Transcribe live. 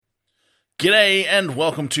G'day and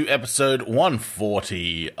welcome to episode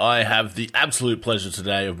 140. I have the absolute pleasure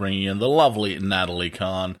today of bringing in the lovely Natalie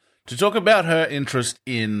Khan to talk about her interest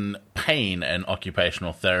in pain and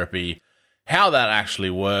occupational therapy, how that actually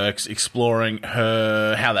works, exploring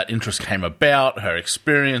how that interest came about, her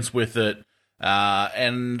experience with it,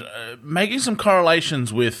 and making some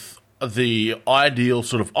correlations with the ideal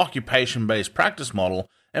sort of occupation-based practice model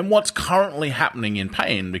and what's currently happening in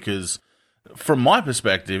pain, because from my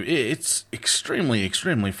perspective, it's extremely,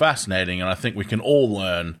 extremely fascinating, and I think we can all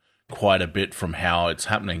learn quite a bit from how it's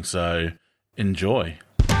happening, so enjoy.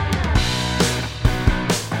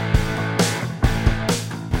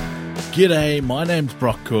 G'day, my name's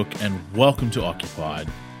Brock Cook, and welcome to Occupied.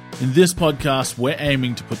 In this podcast, we're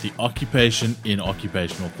aiming to put the occupation in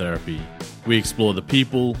occupational therapy. We explore the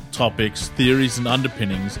people, topics, theories, and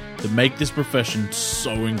underpinnings that make this profession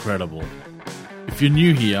so incredible. If you're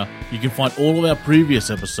new here, you can find all of our previous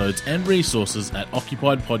episodes and resources at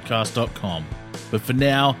occupiedpodcast.com. But for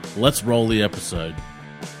now, let's roll the episode.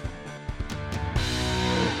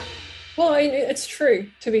 Well, it's true,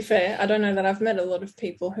 to be fair. I don't know that I've met a lot of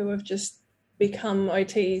people who have just become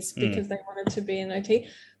OTs because they wanted to be an OT.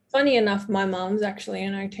 Funny enough, my mom's actually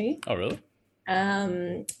an OT. Oh, really?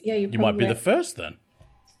 Yeah, you might be the first then.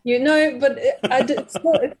 You know, but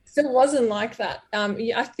it still wasn't like that.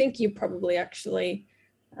 I think you probably actually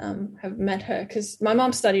have met her because my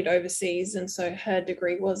mom studied overseas, and so her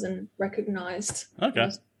degree wasn't recognised. Okay.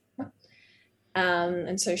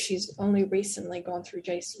 And so she's only recently gone through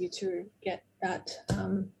JCU to get that.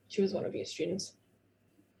 She was one of your students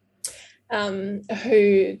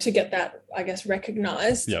who to get that, I guess,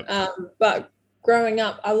 recognised. Yep. But growing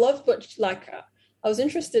up, I loved I was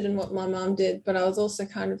interested in what my mom did, but I was also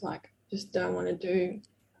kind of like, just don't want to do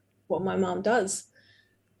what my mom does.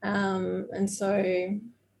 And so,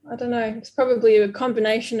 I don't know, it's probably a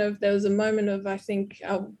combination of, there was a moment of, I think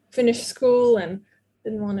I finished school and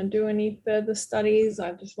didn't want to do any further studies.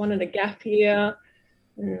 I just wanted a gap year,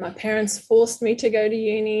 and my parents forced me to go to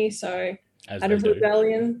uni. So out of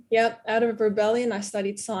rebellion, I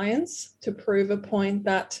studied science to prove a point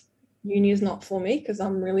that uni is not for me because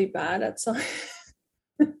I'm really bad at science.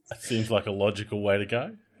 That seems like a logical way to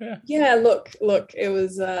go. Yeah, look, it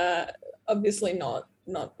was obviously not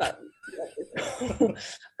that logical.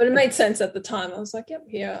 But it made sense at the time. I was like, yep,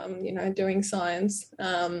 here I'm, doing science.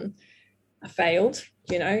 I failed,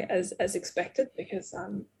 as expected, because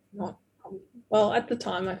I'm not, well, at the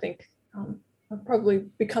time, I think I've probably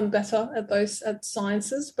become better at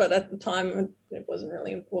sciences, but at the time it wasn't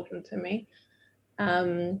really important to me.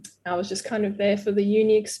 I was just kind of there for the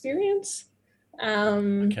uni experience. I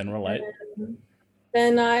can relate.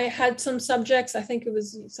 Then I had some subjects, I think it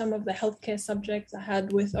was some of the healthcare subjects I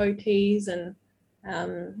had with OTs, and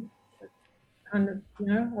kind of,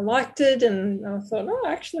 I liked it, and I thought,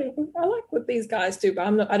 actually, I like what these guys do,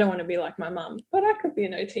 but I don't want to be like my mum. But I could be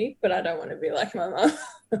an OT, but I don't want to be like my mum.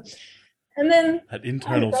 And then that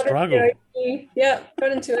internal struggle.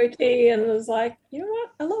 Got into OT and was like, you know what?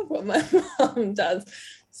 I love what my mum does.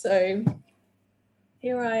 So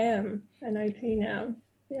here I am, an OT now.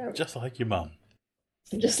 Yeah. Just like your mum.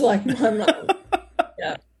 Just like my mum.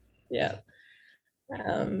 Yeah.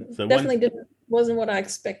 So definitely wasn't what I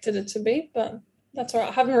expected it to be, but that's all right.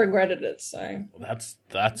 I haven't regretted it. So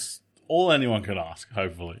that's all anyone can ask,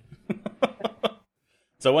 hopefully.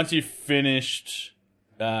 So once you finished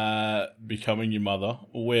becoming your mother,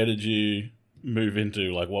 where did you move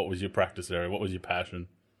into? Like, what was your practice area? What was your passion?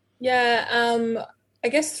 Yeah, I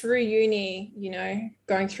guess through uni,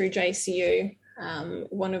 going through JCU,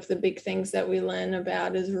 one of the big things that we learn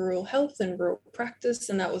about is rural health and rural practice,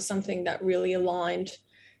 and that was something that really aligned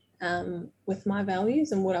with my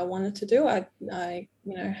values and what I wanted to do. I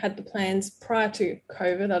had the plans prior to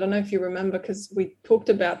COVID. I don't know if you remember, because we talked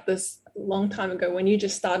about this a long time ago when you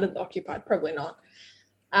just started Occupied, probably not.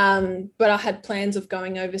 But I had plans of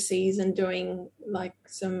going overseas and doing like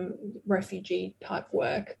some refugee type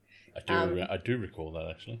work. I do recall that,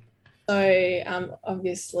 actually. So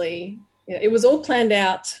obviously, it was all planned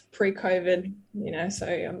out pre-COVID, so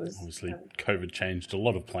I was... Obviously, COVID changed a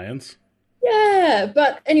lot of plans. Yeah,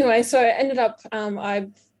 but anyway, so I ended up,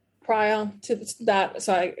 prior to that,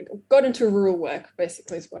 so I got into rural work,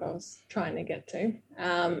 basically is what I was trying to get to.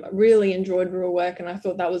 Really enjoyed rural work, and I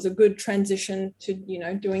thought that was a good transition to,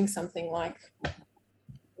 doing something like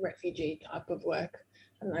refugee type of work.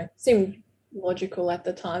 I don't know, seemed logical at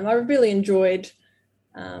the time. I really enjoyed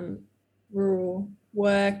rural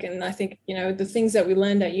work, and I think, the things that we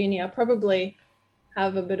learned at uni, I probably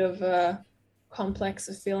have a bit of a complex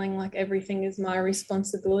of feeling like everything is my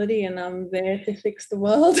responsibility and I'm there to fix the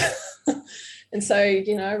world. And so,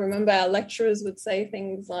 I remember our lecturers would say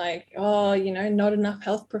things like, oh, not enough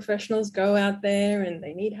health professionals go out there and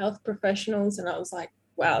they need health professionals. And I was like,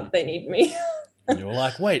 wow, they need me. You were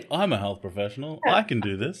like, wait, I'm a health professional. Yeah. I can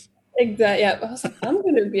do this. Exactly. Yeah. I was like, I'm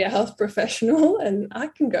going to be a health professional and I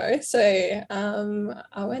can go. So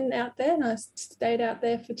I went out there and I stayed out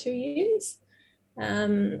there for 2 years.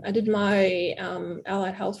 I did my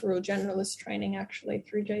allied health rural generalist training actually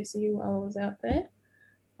through JCU while I was out there.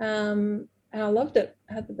 And I loved it.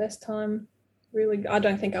 I had the best time. Really, I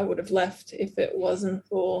don't think I would have left if it wasn't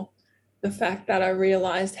for the fact that I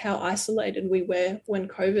realized how isolated we were when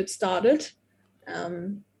COVID started.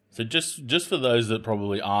 So just for those that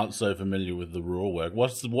probably aren't so familiar with the rural work,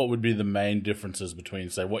 what would be the main differences between,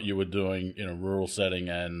 say, what you were doing in a rural setting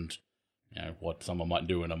and what someone might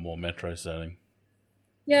do in a more metro setting?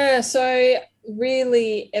 Yeah, so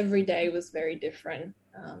really every day was very different.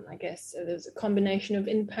 I guess so there's a combination of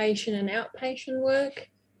inpatient and outpatient work.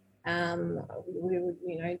 We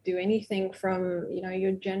would, do anything from,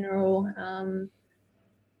 your general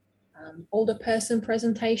older person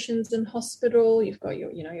presentations in hospital. You've got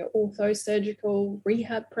your ortho surgical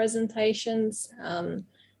rehab presentations.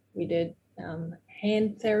 We did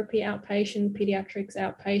hand therapy outpatient, pediatrics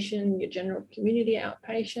outpatient, your general community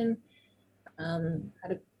outpatient.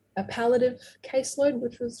 Had a palliative caseload,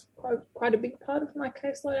 which was quite a big part of my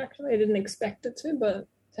caseload, actually. I didn't expect it to, but it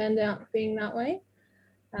turned out being that way.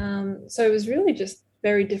 So it was really just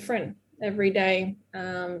very different every day.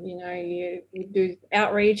 You do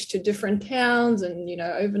outreach to different towns and,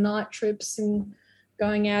 overnight trips and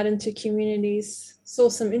going out into communities. Saw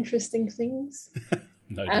some interesting things.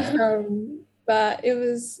 No doubt. But it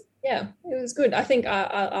was good. I think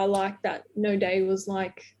I liked that no day was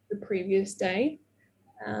like the previous day.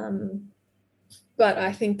 But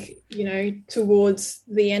I think, towards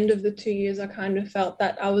the end of the 2 years, I kind of felt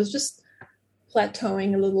that I was just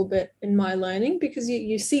plateauing a little bit in my learning because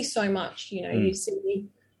you see so much, you see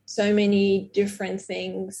so many different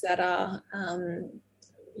things that are,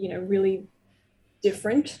 really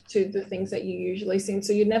different to the things that you usually see.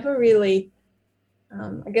 So you never really,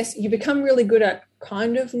 I guess you become really good at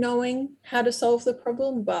kind of knowing how to solve the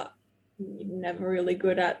problem, but you're never really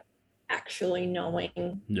good at actually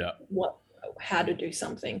knowing how to do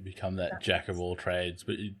something. Become that jack of all trades,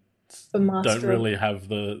 but you don't really have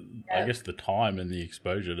I guess the time and the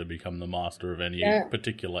exposure to become the master of any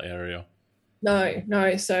particular area.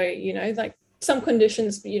 No. So, like some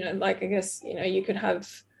conditions, like I guess, you could have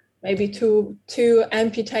maybe two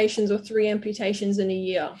amputations or 3 amputations in a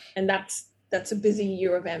year. And that's a busy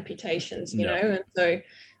year of amputations, know. And so,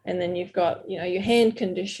 and then you've got, your hand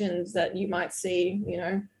conditions that you might see,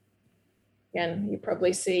 again, you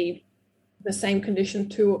probably see the same condition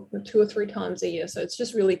two or 3 times a year. So it's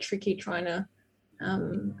just really tricky trying to,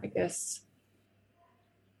 I guess,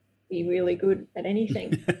 be really good at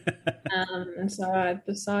anything. And so I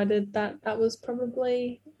decided that was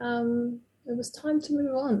probably, it was time to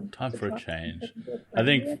move on. Time for a change. I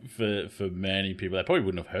think for many people, they probably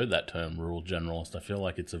wouldn't have heard that term, rural generalist. I feel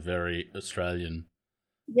like it's a very Australian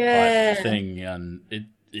type thing, and it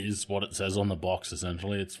is what it says on the box,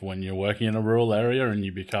 essentially. It's when you're working in a rural area and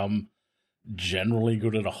you become generally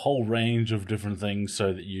good at a whole range of different things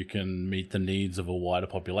so that you can meet the needs of a wider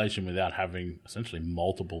population without having essentially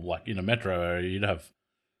multiple, like in a metro area, you'd have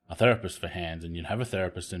a therapist for hands and you'd have a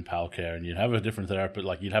therapist in pal care and you'd have a different therapist,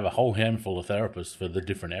 like you'd have a whole handful of therapists for the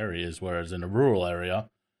different areas, whereas in a rural area,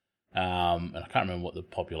 and I can't remember what the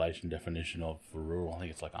population definition of for rural, I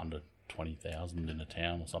think it's like under 20,000 in a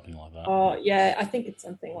town or something like that. Oh, yeah, I think it's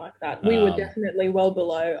something like that. We were definitely well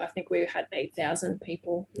below. I think we had 8,000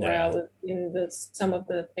 people where I was in some of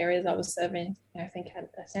the areas I was serving, I think had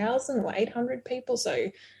 1,000 or 800 people.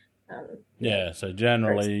 So, so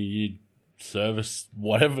generally you'd service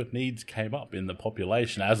whatever needs came up in the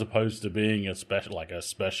population as opposed to being a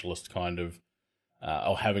specialist kind of,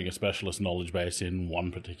 or having a specialist knowledge base in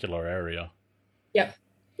one particular area. Yep.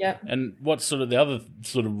 Yeah. And what's sort of the other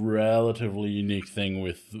sort of relatively unique thing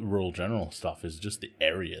with rural general stuff is just the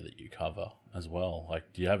area that you cover as well.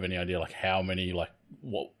 Like, do you have any idea, like, how many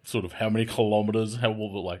kilometers, how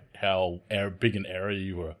big an area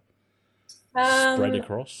you were spread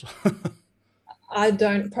across? I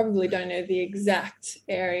probably don't know the exact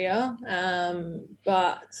area,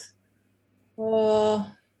 but,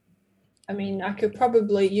 I mean,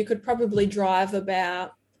 you could probably drive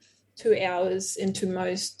about 2 hours into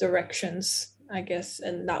most directions, I guess,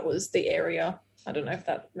 and that was the area. I don't know if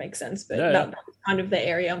that makes sense, but that was kind of the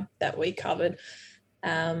area that we covered.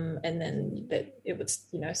 and then that it was,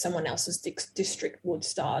 someone else's district would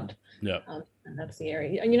start. Yeah. And that's the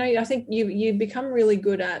area. And, I think you become really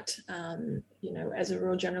good at, as a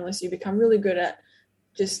rural generalist, you become really good at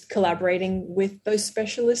just collaborating with those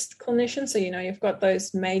specialist clinicians. So, you've got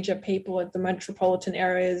those major people at the metropolitan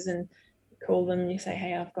areas and you call them and you say,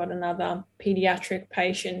 hey, I've got another pediatric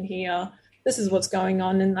patient here. This is what's going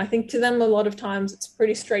on. And I think to them, a lot of times it's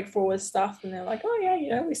pretty straightforward stuff. And they're like, oh,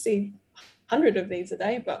 yeah, we see 100 of these a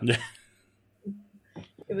day. But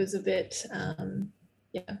it was a bit,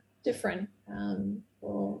 different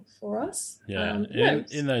for us. Yeah,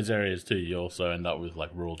 in those areas too, you also end up with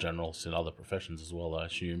like rural generals in other professions as well, I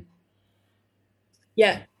assume.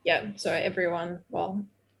 Yeah. So everyone,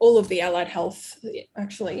 all of the allied health,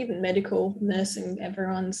 actually, even medical, nursing,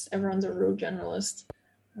 everyone's a rural generalist.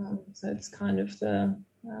 So it's kind of the...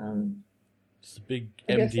 it's a big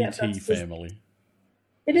MDT family.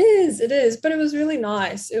 It is, but it was really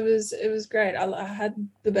nice. It was great. I had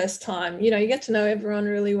the best time. You get to know everyone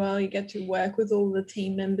really well. You get to work with all the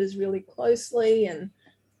team members really closely, and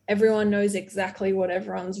everyone knows exactly what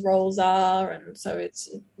everyone's roles are, and so it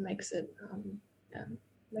makes it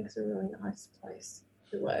makes a really nice place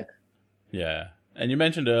to work. Yeah, and you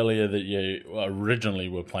mentioned earlier that you originally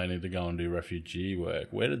were planning to go and do refugee work.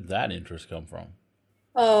 Where did that interest come from?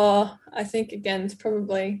 Oh, I think again it's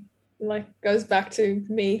probably goes back to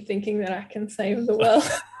me thinking that I can save the world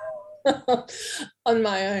on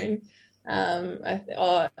my own.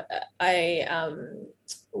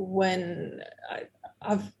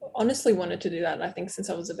 I've honestly wanted to do that, I think, since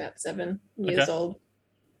I was about 7 years old.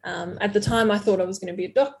 At the time, I thought I was going to be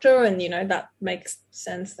a doctor, and that makes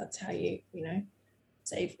sense. That's how you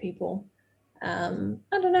save people. I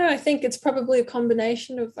don't know. I think it's probably a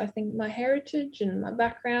combination of my heritage and my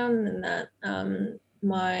background, and that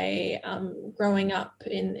my growing up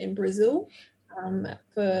in Brazil,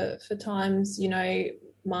 for times,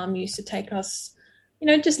 Mom used to take us,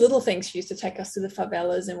 just little things. She used to take us to the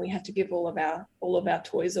favelas, and we had to give all of our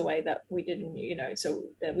toys away that we didn't,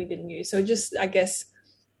 we didn't use. So just, I guess,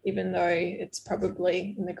 even though it's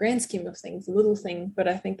probably in the grand scheme of things a little thing, but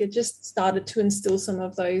I think it just started to instill some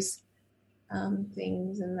of those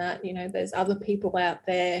things, and that there's other people out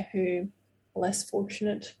there who are less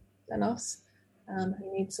fortunate than us. Who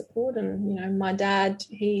need support. And my dad,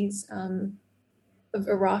 he's of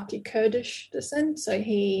Iraqi Kurdish descent, so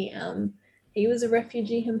he was a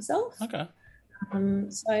refugee himself. Okay.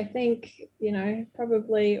 So I think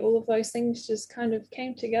probably all of those things just kind of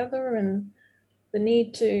came together, and the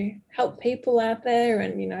need to help people out there,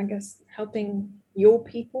 and I guess helping your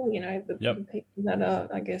people, the people that are,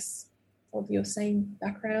 I guess, of your same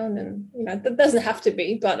background, and that doesn't have to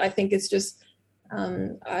be, but I think it's just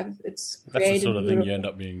it's created. That's the sort of thing you end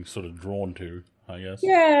up being sort of drawn to, I guess.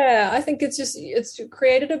 Yeah, I think it's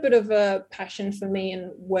created a bit of a passion for me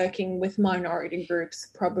in working with minority groups,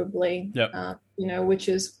 probably. Yep. Which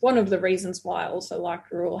is one of the reasons why I also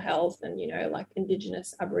like rural health and like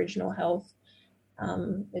Indigenous Aboriginal health.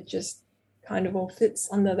 It just kind of all fits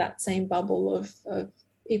under that same bubble of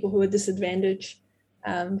people who are disadvantaged,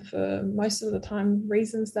 for most of the time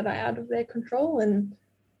reasons that are out of their control, and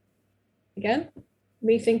again,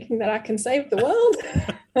 me thinking that I can save the world.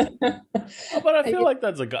 But I feel like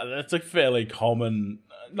that's a fairly common,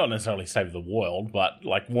 not necessarily save the world, but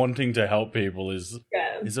like wanting to help people is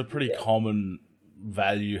a pretty common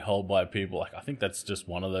value held by people. Like, I think that's just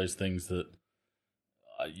one of those things that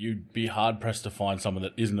you'd be hard pressed to find someone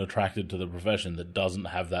that isn't attracted to the profession that doesn't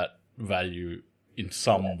have that value in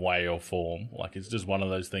some way or form. Like, it's just one of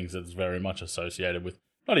those things that's very much associated with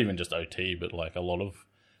not even just OT, but like a lot of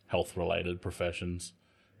health-related professions.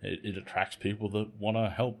 It attracts people that want to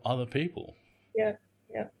help other people. Yeah.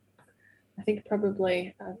 I think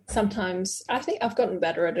probably sometimes, I think I've gotten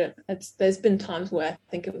better at it. There's been times where I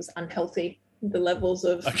think it was unhealthy, the levels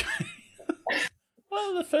of... Okay.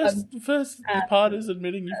 Well, the first part is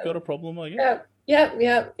admitting you've got a problem, I guess.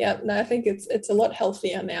 Yeah. No, I think it's a lot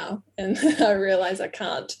healthier now, and I realize I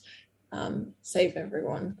can't save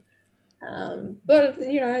everyone. But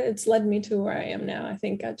it's led me to where I am now. I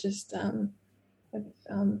think I just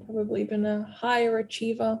I've probably been a higher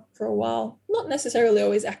achiever for a while, not necessarily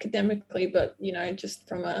always academically, but just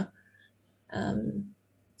from a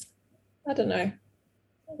I don't know,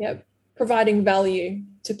 providing value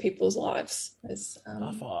to people's lives.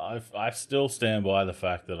 I still stand by the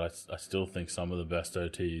fact that I still think some of the best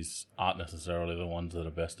OTs aren't necessarily the ones that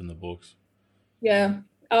are best in the books. Yeah,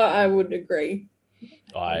 I would agree.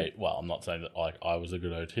 I'm not saying that I was a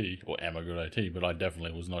good OT or am a good OT, but I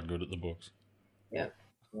definitely was not good at the books. Yeah.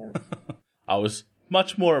 I was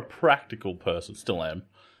much more a practical person, still am,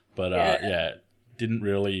 but didn't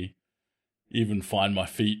really even find my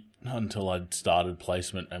feet until I'd started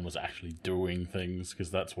placement and was actually doing things,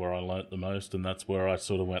 because that's where I learnt the most, and that's where I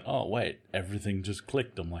sort of went, oh, wait, everything just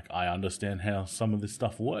clicked. I'm like, I understand how some of this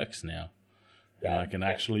stuff works now, and I can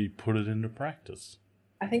actually put it into practice.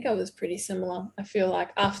 I think I was pretty similar. I feel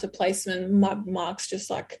like after placement, my marks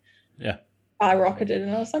just like skyrocketed,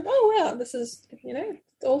 and I was like, oh, wow, this is,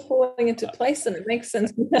 it's all falling into place, and it makes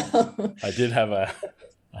sense now.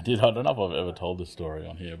 I don't know if I've ever told this story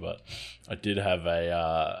on here, but I did have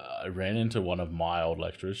I ran into one of my old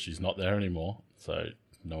lecturers. She's not there anymore, so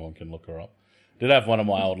no one can look her up. Did have one of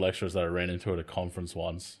my old lecturers that I ran into at a conference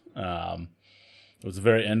once. It was the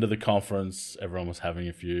very end of the conference. Everyone was having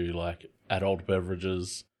a few, like, adult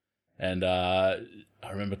beverages. And I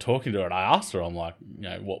remember talking to her, and I asked her, I'm like,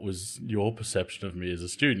 what was your perception of me as a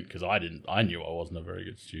student? Because I knew I wasn't a very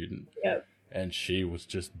good student. Yep. And she was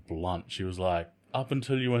just blunt. She was like, up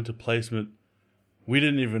until you went to placement, we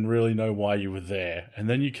didn't even really know why you were there. And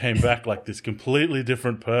then you came back like this completely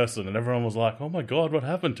different person, and everyone was like, oh my God, what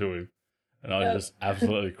happened to him? And I just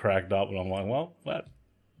absolutely cracked up, and I'm like, well,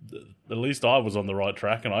 at least I was on the right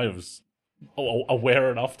track, and I was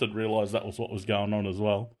aware enough to realise that was what was going on as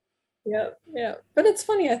well. Yeah. But it's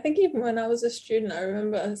funny, I think even when I was a student, I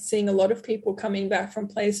remember seeing a lot of people coming back from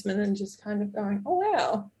placement and just kind of going, oh,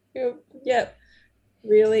 wow,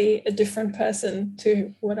 really a different person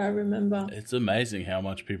to what I remember. It's amazing how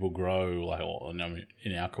much people grow. Like, I mean,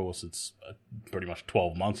 in our course, it's pretty much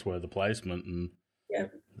 12 months worth of placement, and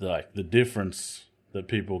the difference that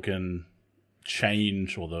people can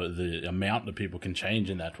change, or the amount that people can change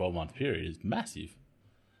in that 12-month period is massive.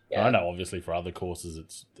 Yeah. I know, obviously, for other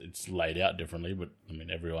courses, it's laid out differently, but I mean,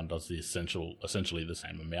 everyone does essentially the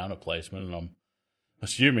same amount of placement, and I'm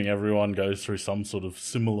assuming everyone goes through some sort of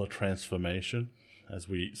similar transformation as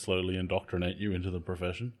we slowly indoctrinate you into the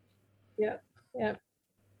profession. Yeah.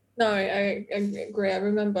 No, I agree. I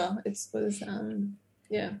remember it was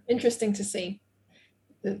interesting to see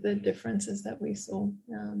the differences that we saw.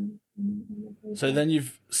 So then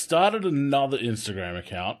you've started another Instagram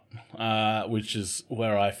account, which is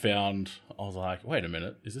where I was like, wait a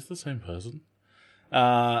minute, is this the same person?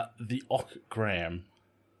 The Ockgram.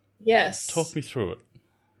 Yes. Talk me through it.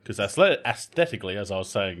 Because aesthetically, as I was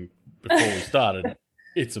saying before we started,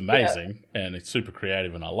 it's amazing and it's super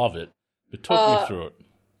creative and I love it. But talk me through it.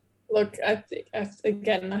 Look, I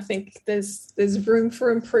think there's room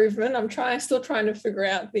for improvement. I'm still trying to figure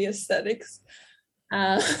out the aesthetics.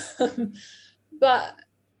 But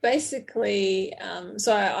basically,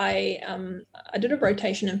 so I did a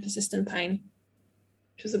rotation in persistent pain,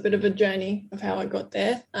 which was a bit of a journey of how I got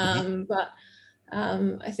there. But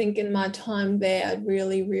I think in my time there, I'd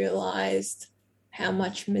really realized how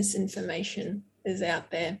much misinformation is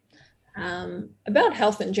out there about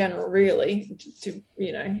health in general, really, to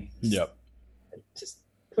just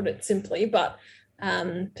put it simply. But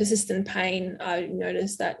persistent pain, I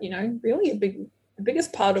noticed that, really the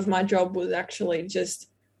biggest part of my job was actually just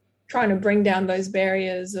trying to bring down those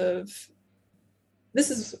barriers of,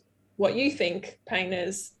 this is what you think pain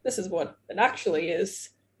is, this is what it actually is,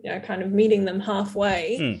 kind of meeting them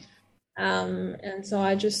halfway. And so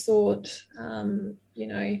I just thought,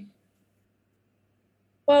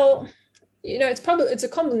 it's a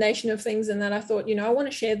combination of things, and that I thought, I want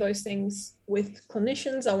to share those things with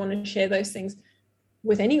clinicians. I want to share those things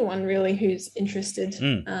with anyone really who's interested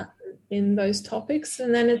in those topics.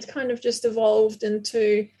 And then it's kind of just evolved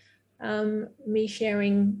into me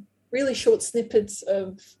sharing really short snippets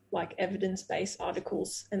of like evidence-based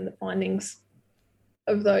articles and the findings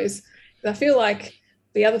of those. I feel like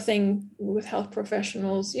the other thing with health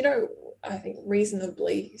professionals, I think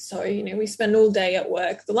reasonably so, we spend all day at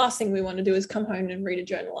work. The last thing we want to do is come home and read a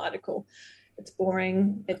journal article. It's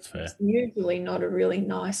boring. It's usually not a really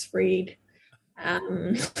nice read.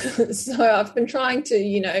 So I've been trying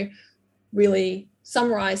to, really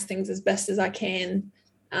summarize things as best as I can,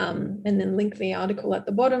 and then link the article at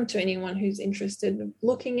the bottom to anyone who's interested in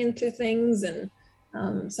looking into things. And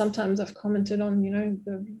sometimes I've commented on,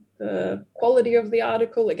 the quality of the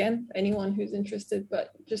article, again, anyone who's interested,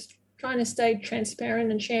 but just trying to stay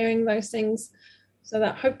transparent and sharing those things so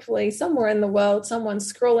that hopefully somewhere in the world,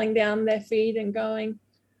 someone's scrolling down their feed and going,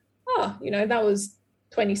 that was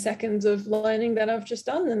 20 seconds of learning that I've just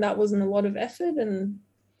done, and that wasn't a lot of effort, and,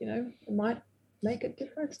 it might make a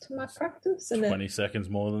difference to my practice. And 20 seconds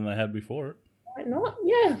more than they had before it. Why not?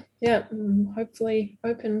 Yeah. Hopefully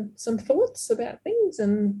open some thoughts about things.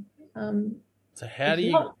 And so how do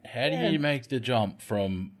you make the jump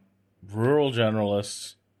from rural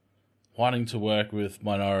generalists wanting to work with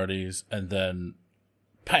minorities and then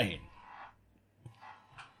pain?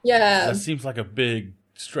 Yeah. That seems like a big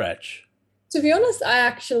stretch. To be honest,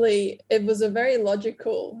 it was a very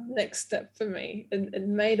logical next step for me. It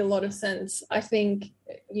made a lot of sense. I think,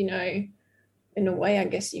 you know, in a way, I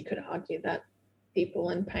guess you could argue that people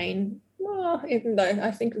in pain, well, even though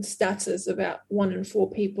I think the stats is about 1 in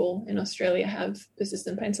 4 people in Australia have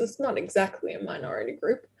persistent pain. So it's not exactly a minority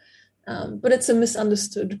group, but it's a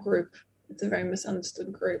misunderstood group. It's a very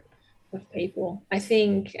misunderstood group of people. I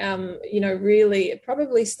think, really it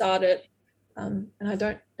probably started, and I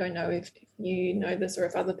don't know if you know this or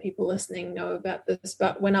if other people listening know about this,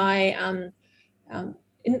 but when I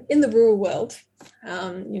in the rural world,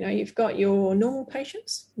 you've got your normal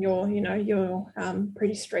patients, your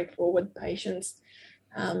pretty straightforward patients,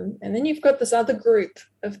 and then you've got this other group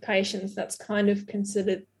of patients that's kind of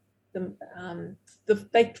considered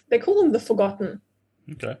they call them the forgotten.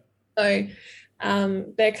 Okay. So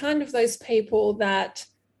they're kind of those people that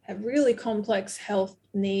have really complex health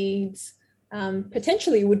needs,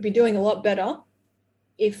 potentially would be doing a lot better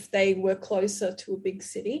if they were closer to a big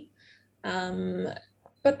city.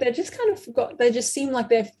 But they're just kind of forgot. They just seem like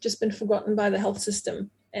they've just been forgotten by the health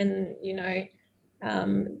system. And,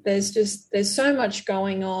 there's so much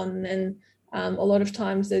going on. And a lot of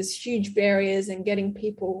times there's huge barriers in getting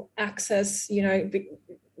people access,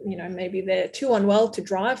 maybe they're too unwell to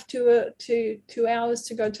drive to 2 hours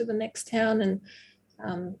to go to the next town. And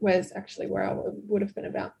whereas actually where I would have been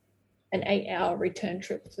about an 8-hour return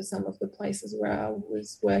trip for some of the places where I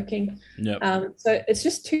was working. Yep. So it's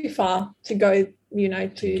just too far to go,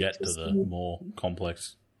 to get to the more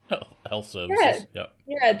complex health services. To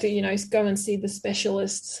go and see the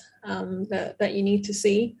specialists that you need to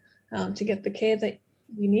see to get the care that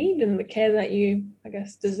you need and the care that you, I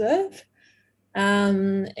guess, deserve.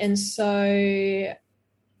 And so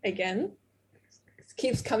again, it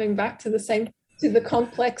keeps coming back to the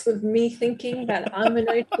complex of me thinking that I'm an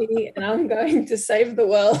OT and I'm going to save the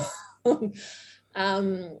world.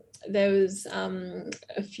 There was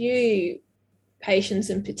a few patients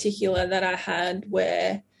in particular that I had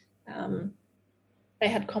where they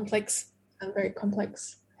had very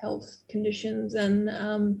complex health conditions, and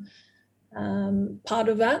part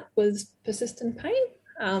of that was persistent pain,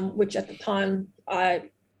 which at the time I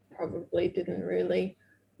probably didn't really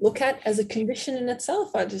look at as a condition in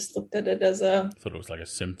itself. I just looked at it as thought it was like a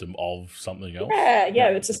symptom of something else. Yeah,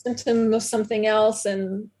 it's a symptom of something else,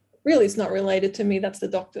 and really it's not related to me. That's the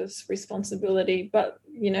doctor's responsibility. But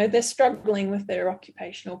they're struggling with their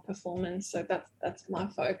occupational performance, so that's my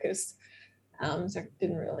focus. So I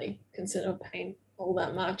didn't really consider pain all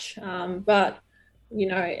that much. But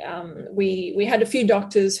we had a few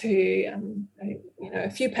doctors who, a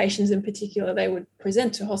few patients in particular, they would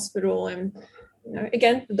present to hospital, and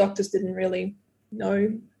again, the doctors didn't really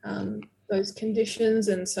know those conditions,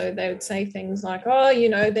 and so they would say things like, "Oh,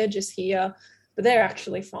 they're just here, but they're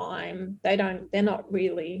actually fine. They don't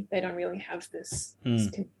really have this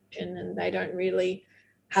condition, and they don't really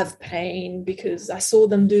have pain because I saw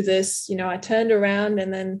them do this. I turned around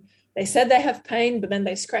and then they said they have pain, but then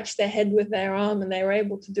they scratched their head with their arm and they were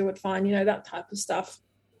able to do it fine. That type of stuff.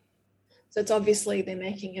 So it's obviously they're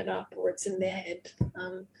making it up or it's in their head."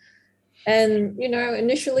 And,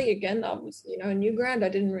 initially, again, I was, a new grad. I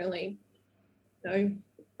didn't really know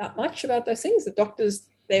that much about those things. The doctors,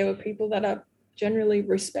 they were people that are generally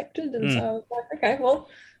respected. And so I was like, okay, well,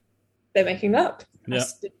 they're making it up. Yeah.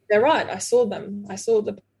 They're right. I saw them. I saw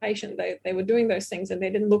the patient. They were doing those things and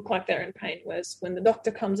they didn't look like they're in pain. Whereas when the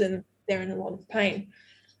doctor comes in, they're in a lot of pain.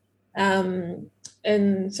 And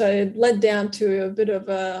so it led down to a bit of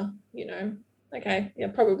a,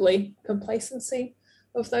 probably complacency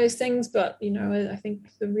of those things. But, I think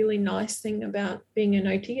the really nice thing about being an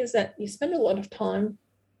OT is that you spend a lot of time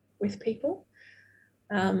with people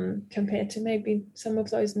compared to maybe some of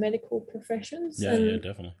those medical professions. Yeah,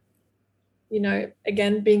 definitely.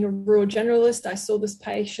 Again, being a rural generalist, I saw this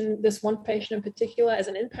one patient in particular as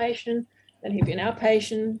an inpatient, then he'd be an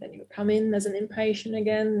outpatient, then he would come in as an inpatient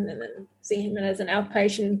again, and then see him as an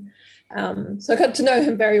outpatient. So I got to know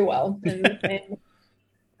him very well. And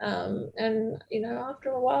after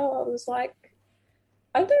a while, I was like,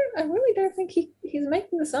 I really don't think he's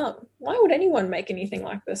making this up. Why would anyone make anything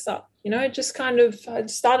like this up? Just kind of, I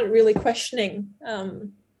started really questioning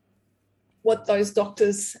what those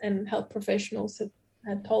doctors and health professionals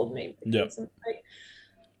had told me. Because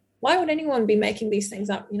why would anyone be making these things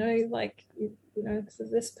up? So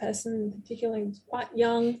this person particularly was quite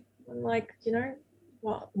young. I'm like,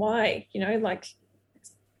 why? It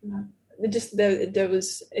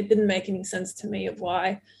didn't make any sense to me of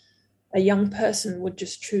why a young person would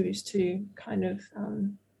just choose to kind of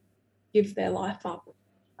give their life up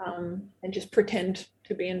and just pretend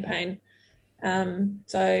to be in pain.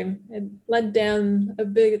 So it led down a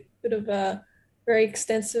bit of a very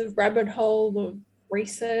extensive rabbit hole of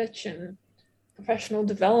research and professional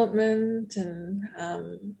development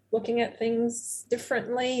and looking at things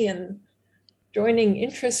differently and joining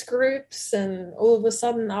interest groups. And all of a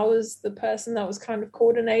sudden I was the person that was kind of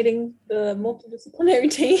coordinating the multidisciplinary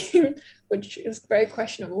team, which is very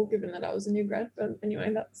questionable given that I was a new grad. But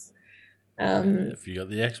anyway, that's if you got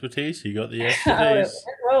the expertise, you got the expertise.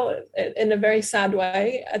 well, in a very sad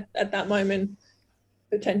way at that moment,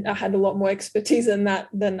 I had a lot more expertise in that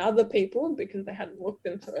than other people because they hadn't looked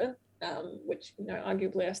into it, which, you know,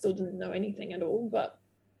 arguably I still didn't know anything at all. But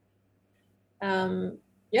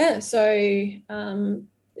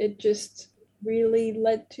it just really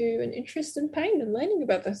led to an interest in pain and learning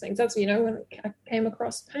about those things. That's, you know, when I came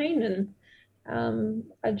across pain, and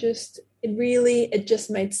it just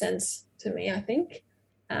made sense to me, I think.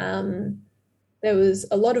 There was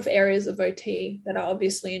a lot of areas of OT that I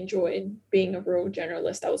obviously enjoyed. Being a rural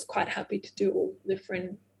generalist, I was quite happy to do all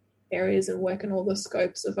different areas and work in all the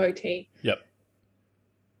scopes of OT. Yep.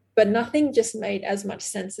 But nothing just made as much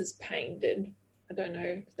sense as pain did. I don't know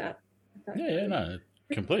if that no,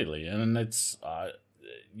 completely. And it's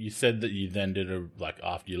you said that you then did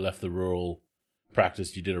after you left the rural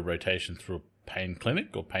practice, you did a rotation through a pain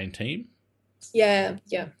clinic or pain team. Yeah.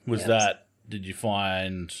 Did you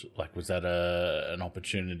find, was that an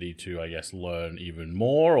opportunity to, I guess, learn even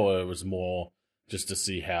more, or it was more just to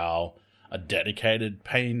see how a dedicated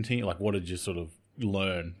pain team, what did you sort of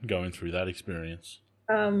learn going through that experience?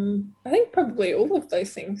 I think probably all of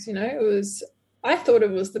those things, you know. I thought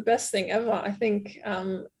it was the best thing ever. I think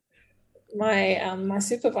my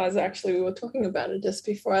supervisor, actually, we were talking about it just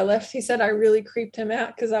before I left. He said I really creeped him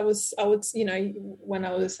out because I would, you know, when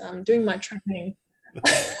I was doing my training.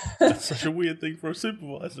 That's such a weird thing for a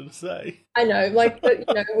supervisor to say. I know, but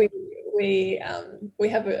you know, we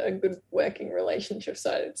have a good working relationship,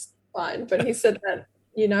 so it's fine. But he said that,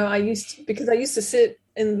 you know, I used to sit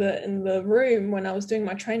in the room when I was doing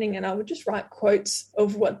my training, and I would just write quotes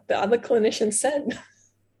of what the other clinician said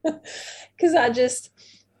because I just,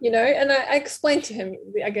 you know, and I explained to him,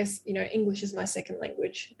 I guess, you know, English is my second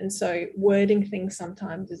language, and so wording things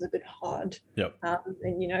sometimes is a bit hard. Yep.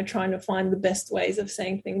 And, you know, trying to find the best ways of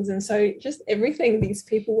saying things. And so just everything these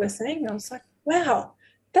people were saying, I was like, wow,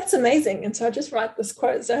 that's amazing. And so I just write this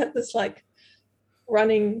quote. So I had this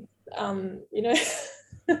running, you know,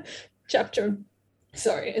 chapter,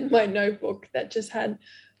 in my notebook that just had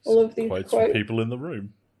all of these quotes from people in the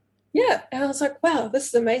room. Yeah. And I was like, wow, this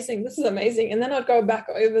is amazing. And then I'd go back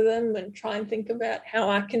over them and try and think about how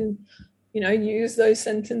I can, you know, use those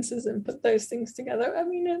sentences and put those things together. I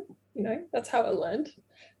mean, you know, that's how I learned.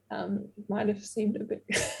 It might have seemed a bit...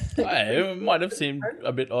 It might have seemed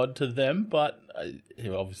a bit odd to them, but it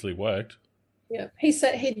obviously worked. Yeah. He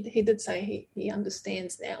said he did say he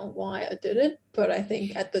understands now why I did it, but I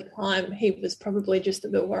think at the time he was probably just a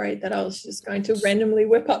bit worried that I was just going to randomly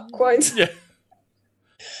whip up quotes. Yeah.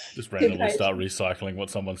 Just randomly start recycling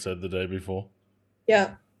what someone said the day before.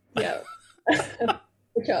 Yeah.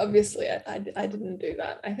 Which obviously I didn't do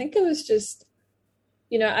that. I think it was just,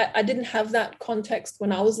 you know, I didn't have that context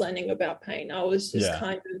when I was learning about pain. I was just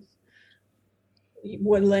kind of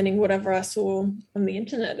learning whatever I saw on the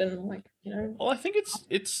internet and you know. Well, I think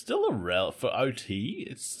it's still for OT,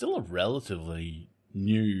 it's still a relatively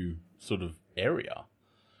new sort of area.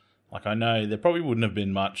 I know there probably wouldn't have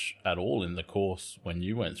been much at all in the course when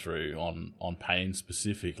you went through on pain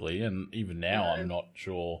specifically, and even now I'm not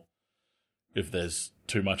sure if there's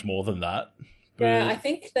too much more than that. But yeah, I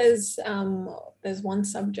think there's one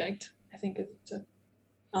subject, I think it's a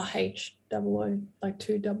RH00,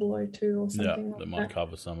 2002 or something. Yeah, that might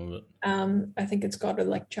cover some of it. I think it's got a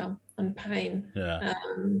lecture on pain. Yeah.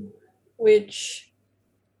 Which...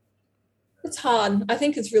 it's hard. I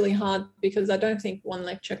think it's really hard because I don't think one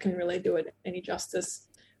lecture can really do it any justice.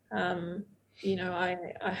 You know, I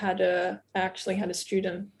actually had a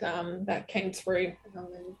student that came through and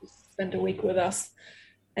spent a week with us,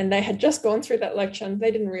 and they had just gone through that lecture and they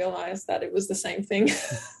didn't realize that it was the same thing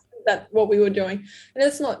that what we were doing. And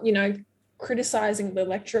it's not, you know, criticizing the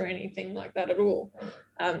lecture or anything like that at all.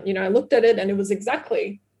 You know, I looked at it and it was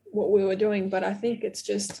exactly what we were doing, but I think it's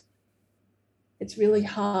really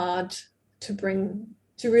hard to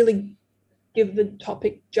really give the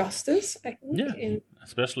topic justice, I think. Yeah,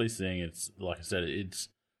 especially seeing it's, like I said, it's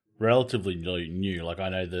relatively new. I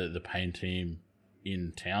know the pain team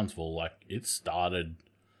in Townsville, it started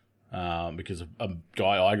because a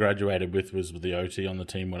guy I graduated with was the OT on the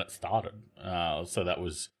team when it started. So that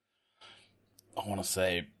was, I want to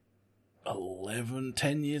say, 11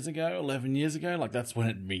 10 years ago, 11 years ago. Like, that's when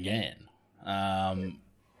it began.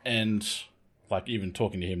 And, like, even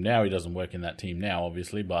talking to him now, he doesn't work in that team now,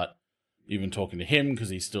 obviously, but even talking to him, because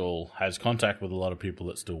he still has contact with a lot of people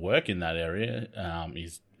that still work in that area.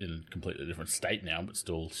 He's in a completely different state now, but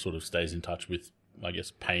still sort of stays in touch with, I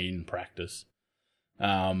guess, pain practice.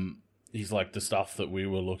 He's like, the stuff that we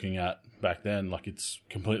were looking at back then, like, it's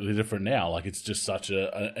completely different now. Like, it's just such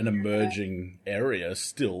an emerging area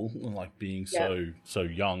still, like, being so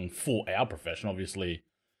young for our profession. Obviously,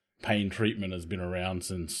 pain treatment has been around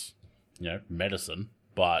since, medicine,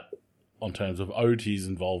 but on terms of OT's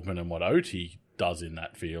involvement and what OT does in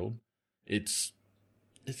that field, it's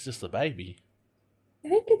just a baby. I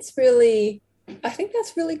think that's really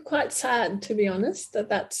quite sad, to be honest,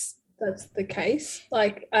 that's the case.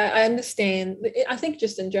 Like, I understand. I think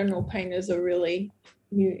just in general, pain is a really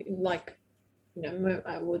new, like,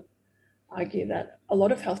 I would argue that a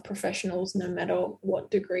lot of health professionals, no matter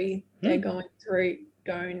what degree they're going through,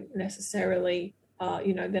 don't necessarily,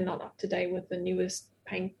 they're not up to date with the newest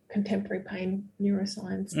contemporary pain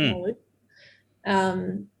neuroscience knowledge.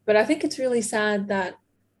 But I think it's really sad that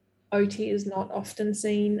OT is not often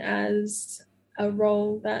seen as a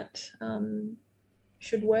role that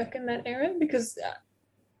should work in that area, because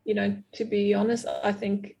to be honest, I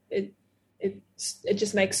think it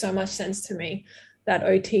just makes so much sense to me that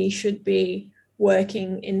OT should be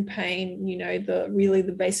working in pain.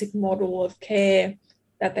 The basic model of care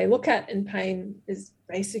that they look at in pain is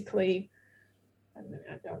basically, I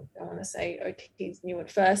don't want to say OT's new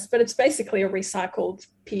at first, but it's basically a recycled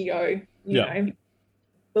PO. We're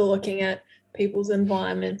looking at people's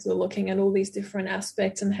environments, we're looking at all these different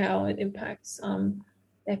aspects and how it impacts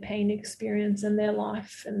their pain experience and their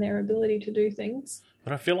life and their ability to do things.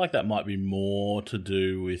 But I feel like that might be more to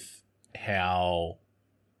do with how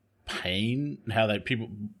they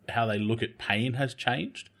look at pain has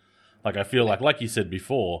changed. Like, I feel like you said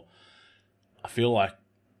before, I feel like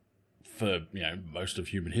for, most of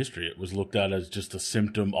human history, it was looked at as just a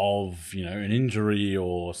symptom of, an injury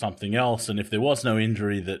or something else. And if there was no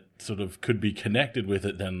injury that sort of could be connected with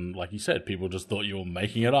it, then, like you said, people just thought you were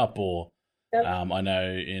making it up. Or I know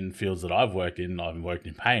in fields that I've worked in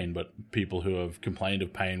pain, but people who have complained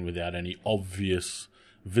of pain without any obvious,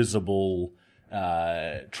 visible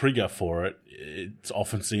trigger for it, it's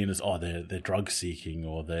often seen as, they're drug seeking,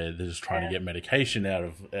 or they're just trying to get medication out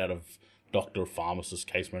of doctor, pharmacist,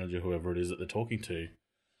 case manager, whoever it is that they're talking to.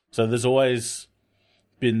 So there's always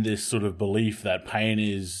been this sort of belief that pain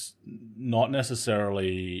is not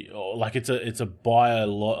necessarily, like, it's a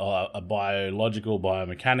biological,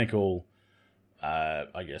 biomechanical,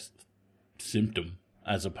 I guess, symptom,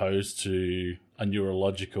 as opposed to a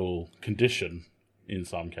neurological condition in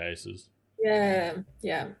some cases. Yeah.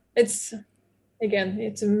 It's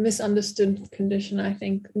a misunderstood condition, I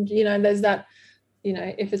think. There's that,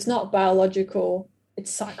 if it's not biological, it's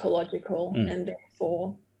psychological, and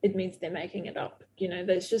therefore it means they're making it up.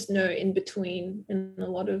 There's just no in between in a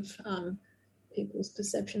lot of people's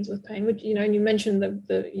perceptions with pain. Which, and you mentioned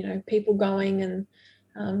the people going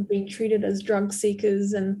and being treated as drug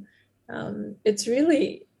seekers, and it's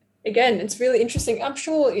really interesting. I'm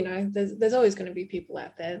sure there's always going to be people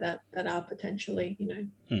out there that are potentially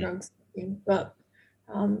drug seeking, but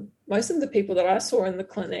most of the people that I saw in the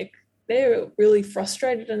clinic, they're really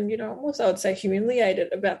frustrated and almost, I would say,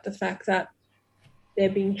 humiliated about the fact that they're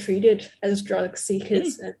being treated as drug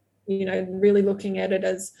seekers, and really looking at it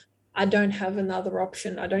as, I don't have another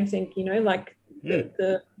option. I don't think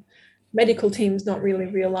the medical team's not really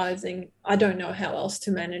realizing, I don't know how else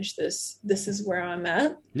to manage this. This is where I'm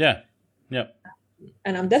at. Yeah.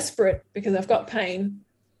 And I'm desperate because I've got pain,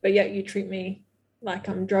 but yet you treat me like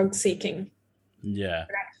I'm drug seeking. Yeah.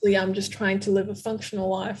 But actually, I'm just trying to live a functional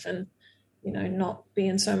life and, not be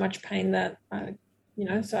in so much pain that I,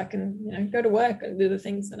 so I can, go to work and do the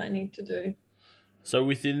things that I need to do. So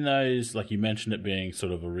within those, like you mentioned it being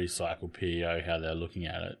sort of a recycled PEO, how they're looking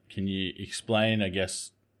at it, can you explain, I guess,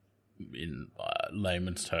 in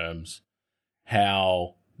layman's terms,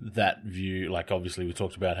 how that view, like obviously we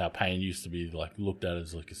talked about how pain used to be like looked at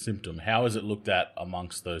as like a symptom. How is it looked at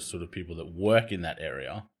amongst those sort of people that work in that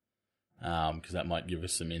area? Because that might give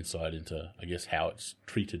us some insight into, I guess, how it's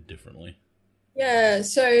treated differently. Yeah,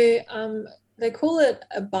 so they call it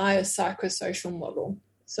a biopsychosocial model.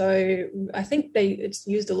 So I think it's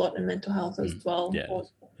used a lot in mental health as well, or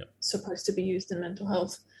supposed to be used in mental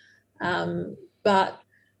health. But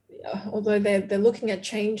although they're looking at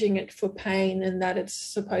changing it for pain, and that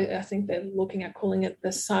I think they're looking at calling it the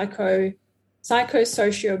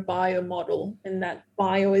psychosocial-bio model, and that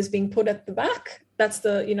bio is being put at the back. That's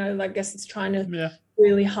the, I guess it's trying to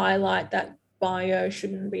really highlight that bio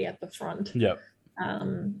shouldn't be at the front. Yep.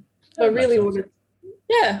 But really,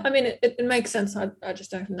 I mean, it makes sense. I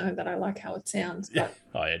just don't know that I like how it sounds. But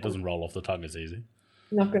it doesn't roll off the tongue as easy.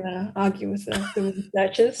 I'm not going to argue with the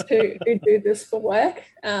researchers who do this for work.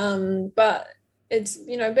 But it's,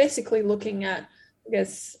 basically looking at, I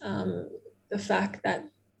guess, the fact that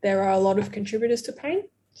there are a lot of contributors to pain.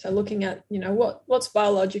 So looking at, what's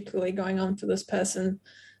biologically going on for this person.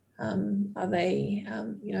 Are they,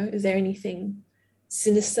 is there anything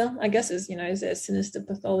sinister? I guess is there sinister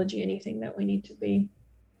pathology, anything that we need to be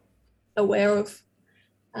aware of?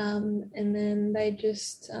 And then they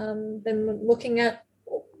just, then looking at,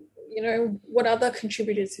 what other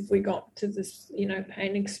contributors have we got to this,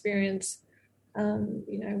 pain experience?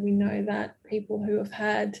 We know that people who have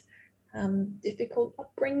had difficult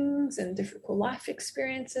upbringings and difficult life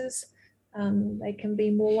experiences, they can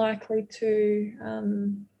be more likely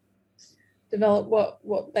to develop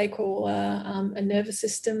what they call a nervous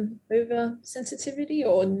system oversensitivity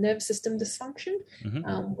or nervous system dysfunction,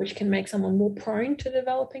 which can make someone more prone to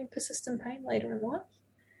developing persistent pain later in life.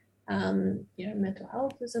 Mental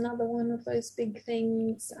health is another one of those big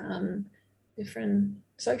things. Different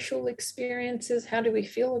social experiences. How do we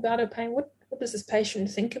feel about our pain? What does this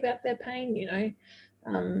patient think about their pain?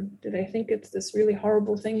 Do they think it's this really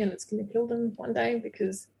horrible thing and it's going to kill them one day?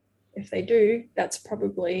 Because if they do, that's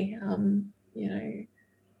probably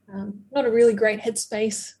not a really great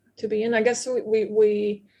headspace to be in. I guess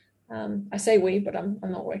we I say we, but I'm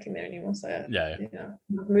not working there anymore, so I've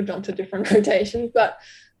moved on to different rotations. But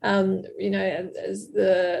as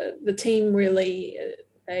the team really,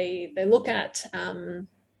 they look at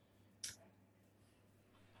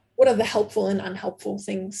what are the helpful and unhelpful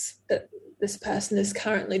things that this person is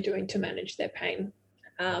currently doing to manage their pain,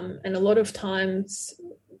 and a lot of times.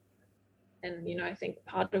 And, I think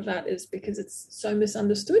part of that is because it's so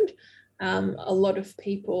misunderstood. A lot of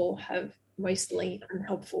people have mostly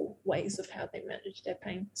unhelpful ways of how they manage their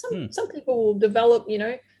pain. Some people will develop,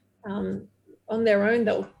 on their own.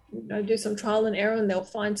 They'll do some trial and error and they'll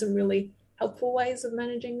find some really helpful ways of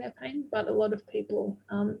managing their pain. But a lot of people,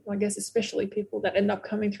 I guess especially people that end up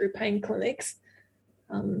coming through pain clinics,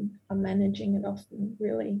 are managing it often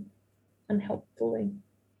really unhelpfully.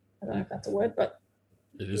 I don't know if that's a word, but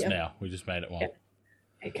it is now. We just made it one.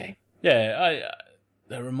 Yeah. Okay. Yeah,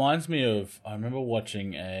 that reminds me of, I remember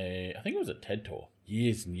watching I think it was a TED Talk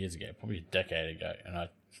years and years ago, probably a decade ago. And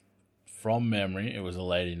from memory, it was a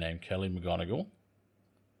lady named Kelly McGonigal.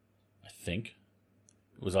 I think.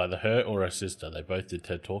 It was either her or her sister. They both did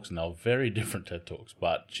TED Talks and they were very different TED Talks.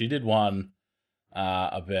 But she did one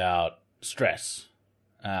about stress.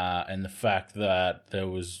 And the fact that there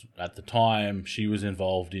was, at the time, she was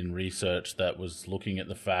involved in research that was looking at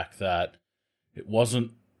the fact that it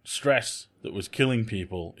wasn't stress that was killing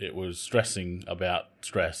people, it was stressing about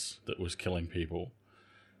stress that was killing people.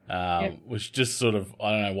 Which just sort of,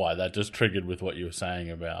 I don't know why, that just triggered with what you were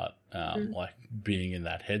saying about like being in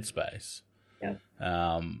that headspace. Yeah.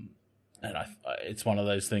 And it's one of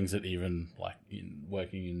those things that even like in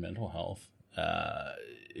working in mental health,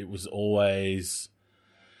 it was always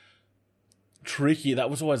tricky.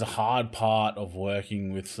 That was always a hard part of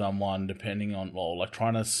working with someone, depending on, like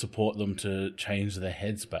trying to support them to change their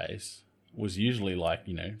headspace was usually like,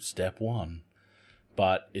 step one.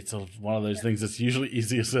 But it's one of those things that's usually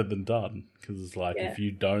easier said than done, because it's like if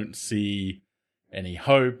you don't see any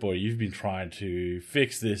hope, or you've been trying to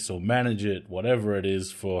fix this or manage it, whatever it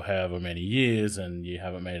is, for however many years, and you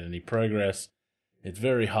haven't made any progress, it's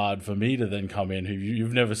very hard for me to then come in who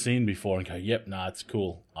you've never seen before and go, yep, it's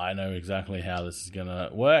cool. I know exactly how this is going to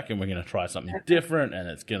work, and we're going to try something different, and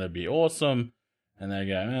it's going to be awesome. And they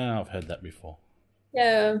go, I've heard that before.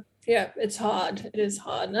 Yeah, it's hard. It is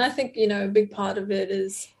hard. And I think, a big part of it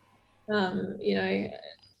is,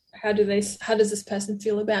 how does this person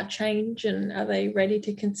feel about change, and are they ready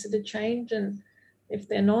to consider change? And if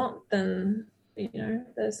they're not, then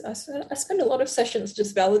I spend a lot of sessions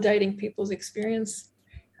just validating people's experience,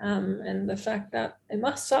 and the fact that it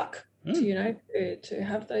must suck to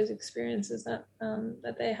have those experiences that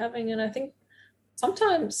they're having. And I think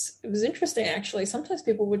sometimes it was interesting, actually. Sometimes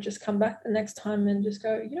people would just come back the next time and just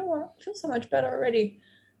go, you know what, I feel so much better already,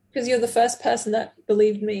 because you're the first person that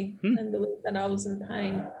believed me and believed that I was in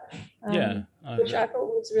pain. Which I thought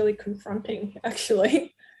was really confronting,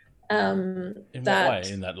 actually. In what way?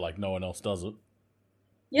 In that, like, no one else does it?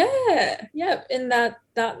 Yeah. In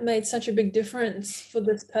that made such a big difference for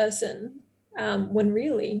this person, when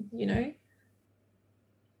really,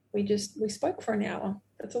 we spoke for an hour.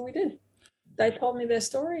 That's all we did. They told me their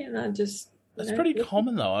story, and I just You That's know, pretty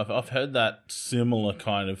common though. I've heard that similar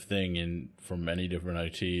kind of thing from many different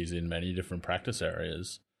OTs in many different practice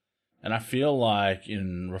areas, and I feel like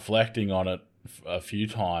in reflecting on it a few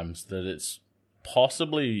times that it's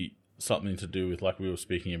possibly something to do with, like we were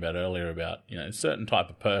speaking about earlier, about a certain type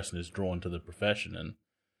of person is drawn to the profession and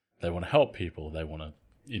they want to help people, they want to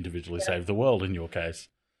individually save the world in your case,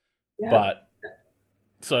 but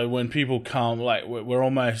so when people come, like we're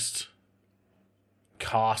almost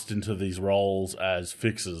cast into these roles as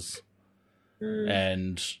fixers.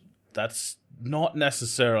 And that's not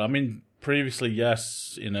necessarily, I mean, previously,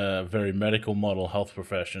 yes, in a very medical model health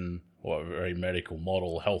profession or a very medical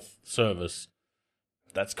model health service,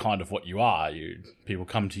 that's kind of what you are. People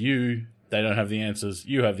come to you, they don't have the answers,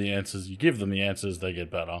 you have the answers, you give them the answers, they get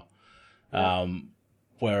better.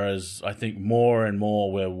 Whereas I think more and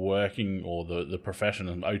more we're working, or the profession,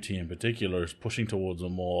 and OT in particular, is pushing towards a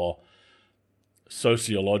more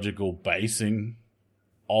sociological basing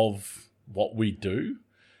of what we do,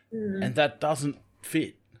 and that doesn't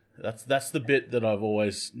fit. That's the bit that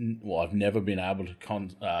I've never been able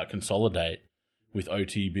to consolidate with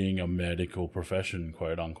OT being a medical profession,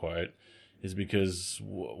 quote unquote, is because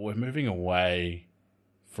we're moving away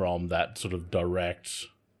from that sort of direct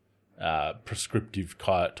prescriptive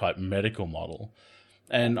type medical model,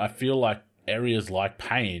 and I feel like areas like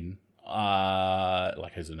pain,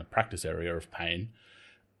 like as in a practice area of pain,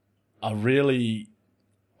 are really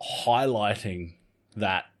highlighting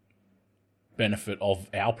that benefit of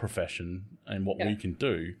our profession and what we can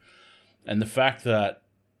do. And the fact that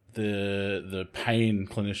the pain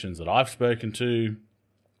clinicians that I've spoken to,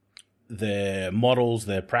 their models,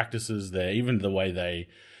 their practices, even the way they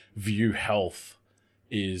view health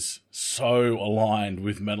is so aligned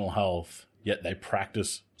with mental health, yet they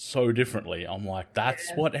practice so differently. I'm like,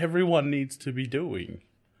 that's what everyone needs to be doing.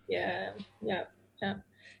 Yeah.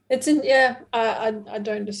 I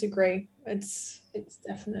don't disagree. It's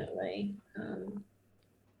definitely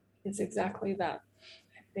it's exactly that.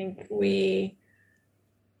 I think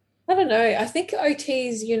I don't know. I think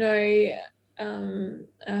OTs, and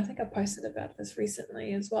I think I posted about this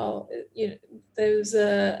recently as well. There was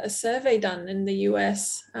a survey done in the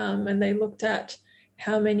US, and they looked at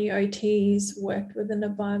how many OTs worked within a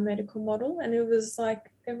biomedical model, and it was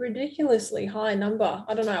like a ridiculously high number.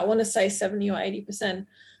 I don't know, I want to say 70 or 80%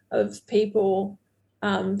 of people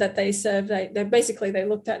that they surveyed, they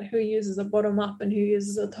looked at who uses a bottom-up and who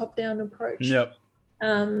uses a top-down approach. Yep.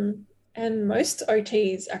 And most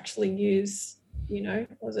OTs actually use,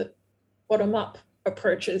 bottom-up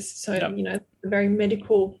approaches. So, the very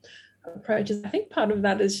medical approaches. I think part of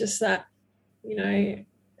that is just that,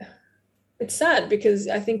 it's sad because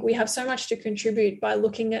I think we have so much to contribute by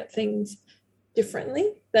looking at things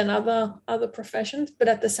differently than other professions, but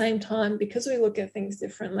at the same time, because we look at things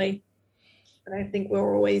differently, I don't think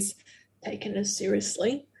we're always taken as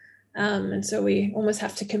seriously, and so we almost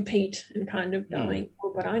have to compete and kind of going,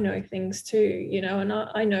 oh, but I know things too, and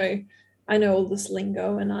I know all this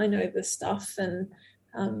lingo and I know this stuff, and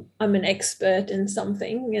I'm an expert in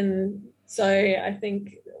something, and so I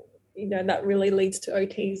think that really leads to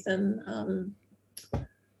OTs and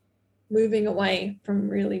moving away from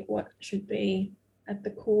really what should be at the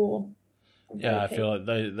core. I feel like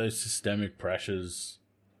those systemic pressures,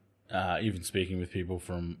 even speaking with people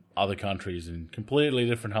from other countries in completely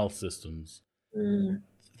different health systems,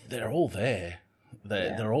 they're all there.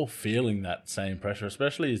 They're all feeling that same pressure,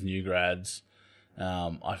 especially as new grads.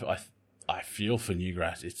 I feel for new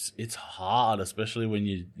grads. It's hard, especially when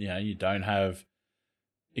you don't have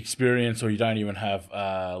experience, or you don't even have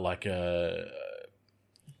like a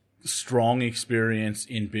strong experience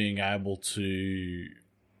in being able to,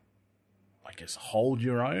 I guess, hold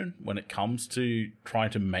your own when it comes to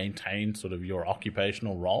trying to maintain sort of your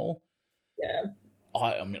occupational role. Yeah.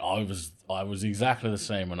 I mean, I was exactly the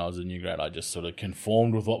same when I was a new grad. I just sort of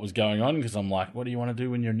conformed with what was going on because I'm like, what do you want to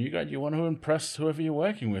do when you're a new grad? You want to impress whoever you're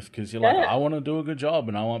working with because you're like, I want to do a good job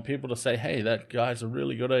and I want people to say, hey, that guy's a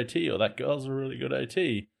really good OT or that girl's a really good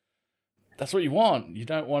OT. That's what you want. You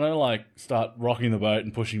don't want to like start rocking the boat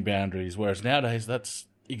and pushing boundaries. Whereas nowadays, that's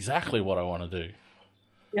exactly what I want to do.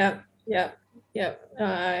 Yeah.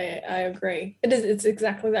 I agree. It's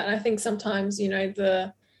exactly that. And I think sometimes,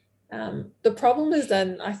 the problem is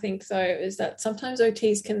then, I think, though, is that sometimes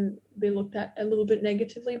OTs can be looked at a little bit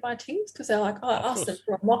negatively by teams because they're like, oh, I asked them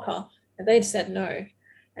for a mocker and they said no.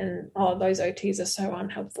 And, oh, those OTs are so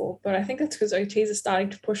unhelpful. But I think it's because OTs are starting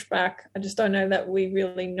to push back. I just don't know that we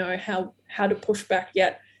really know how to push back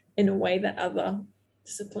yet in a way that other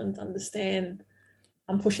disciplines understand.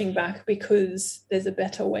 I'm pushing back because there's a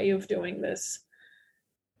better way of doing this.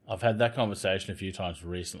 I've had that conversation a few times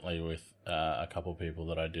recently with a couple of people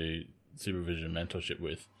that I do supervision mentorship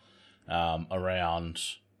with around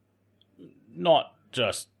not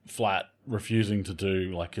just flat refusing to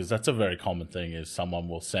do, like, because that's a very common thing, is someone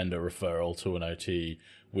will send a referral to an OT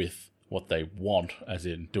with what they want, as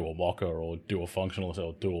in do a mocker or do a functional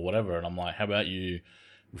or do a whatever. And I'm like, how about you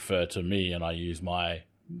refer to me and I use my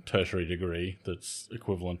tertiary degree that's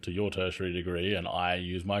equivalent to your tertiary degree, and I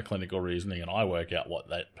use my clinical reasoning and I work out what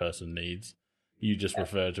that person needs. You just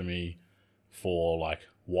refer to me for, like,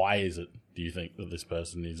 why is it do you think that this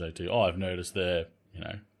person needs OT? Oh, I've noticed they're,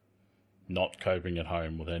 not coping at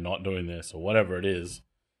home, or they're not doing this, or whatever it is.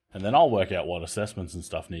 And then I'll work out what assessments and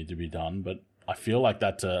stuff need to be done. But I feel like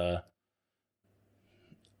that's a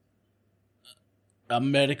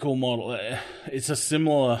medical model. It's a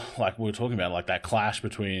similar, like we were talking about, like that clash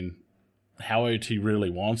between how OT really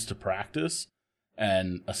wants to practice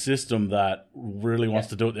and a system that really wants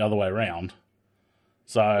to do it the other way around.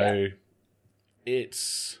 So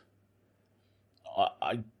it's,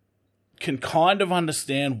 I can kind of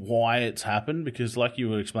understand why it's happened, because like you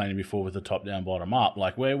were explaining before with the top down, bottom up,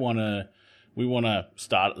 like we want to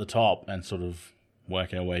start at the top and sort of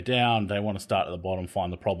work our way down. They want to start at the bottom,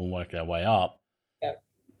 find the problem, work our way up. Yep.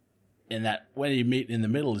 And that when you meet in the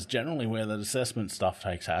middle is generally where the assessment stuff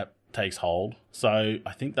takes hold. So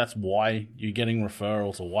I think that's why you're getting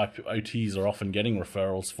referrals, or why OTs are often getting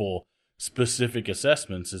referrals for specific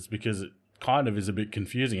assessments. It's because it kind of is a bit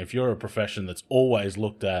confusing. If you're a profession that's always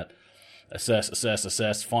looked at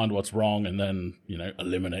assess, find what's wrong, and then,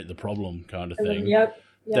 eliminate the problem kind of thing,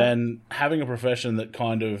 then having a profession that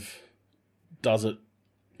kind of does it,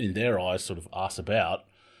 in their eyes, sort of ask about,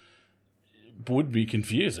 would be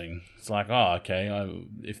confusing. It's like, oh, okay,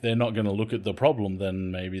 if they're not going to look at the problem, then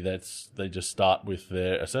maybe they just start with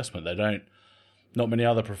their assessment. Not many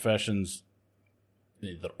other professions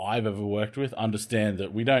that I've ever worked with understand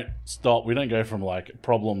that we don't go from like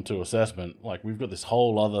problem to assessment. Like, we've got this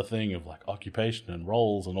whole other thing of like occupation and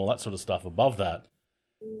roles and all that sort of stuff above that.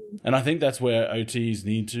 And I think that's where OTs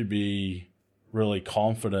need to be really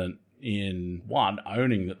confident in, one,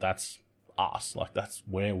 owning that that's us, like that's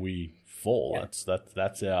where we fall.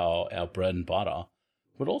 That's our bread and butter.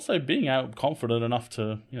 But also being confident enough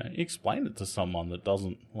to, explain it to someone that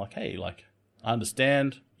doesn't, like, hey, like, I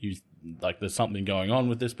understand you, like, there's something going on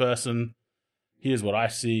with this person. Here's what I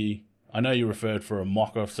see. I know you referred for a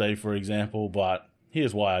mock-off, say, for example, but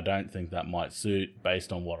here's why I don't think that might suit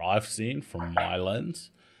based on what I've seen from my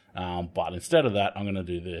lens. But instead of that, I'm going to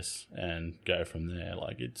do this and go from there.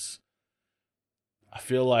 Like, I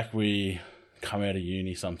feel like we come out of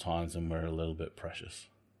uni sometimes and we're a little bit precious.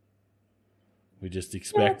 We just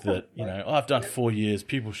expect that, I've done 4 years,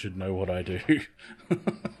 people should know what I do.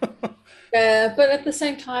 Yeah, but at the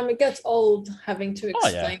same time, it gets old having to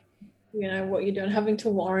explain, what you're doing, having to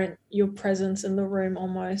warrant your presence in the room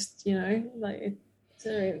almost, like,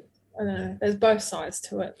 so, I don't know, there's both sides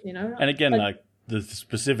to it, And again, like the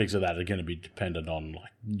specifics of that are going to be dependent on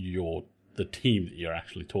like the team that you're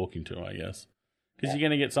actually talking to, I guess. Because you're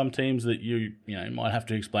going to get some teams that you might have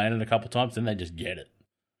to explain it a couple of times, and they just get it.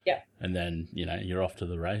 Yeah. And then, you're off to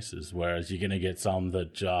the races. Whereas you're going to get some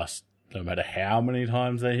that just, no matter how many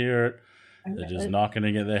times they hear it, they're just not going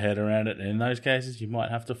to get their head around it. And in those cases, you might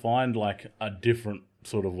have to find like a different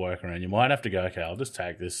sort of workaround. You might have to go, okay, I'll just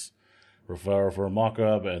take this referral for a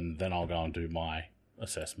mock-up, and then I'll go and do my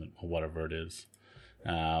assessment or whatever it is.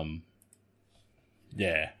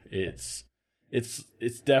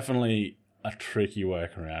 It's definitely a tricky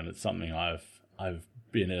workaround. It's something I've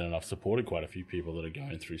been in, and I've supported quite a few people that are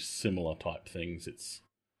going through similar type things. It's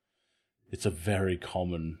a very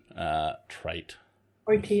common trait.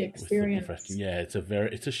 OT experience. Yeah, it's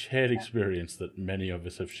a shared experience that many of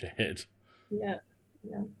us have shared. Yeah.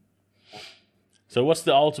 So what's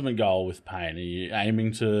the ultimate goal with pain? Are you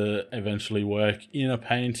aiming to eventually work in a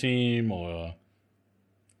pain team, or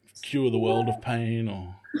cure the world of pain,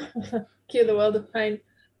 or cure the world of pain?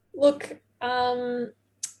 Look, I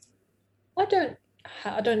don't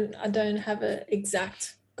have an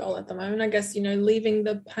exact goal at the moment. I guess, leaving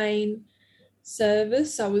the pain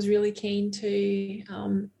service, I was really keen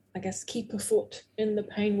to, keep a foot in the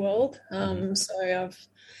pain world. So I've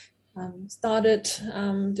started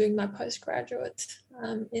doing my postgraduate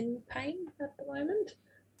in pain at the moment,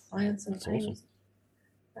 science and pain.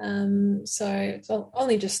 Awesome. So it's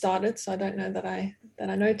only just started, so I don't know that I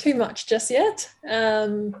know too much just yet.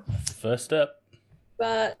 First step.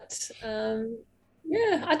 But I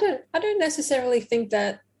don't necessarily think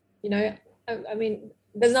that, I mean,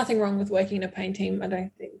 there's nothing wrong with working in a pain team. I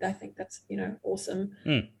think that's, awesome.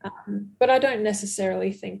 But I don't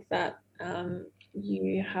necessarily think that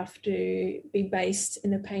you have to be based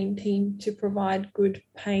in a pain team to provide good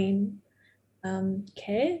pain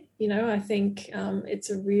care. I think it's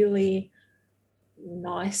a really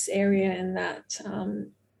nice area in that,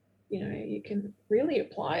 you can really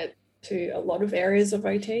apply it to a lot of areas of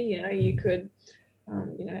OT. You could,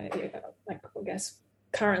 like, I guess,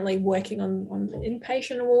 currently working on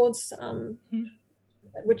inpatient wards,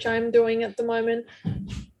 which I'm doing at the moment,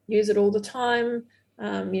 use it all the time.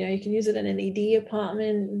 You can use it in an ED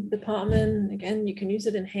department. Again, you can use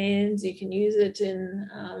it in hands. You can use it in,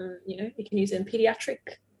 you can use it in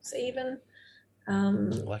pediatrics even.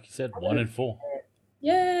 Like you said, 1 in 4.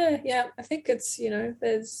 Yeah. I think it's,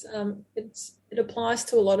 there's, it applies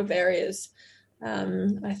to a lot of areas.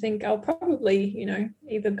 I think I'll probably,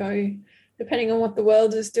 either go, depending on what the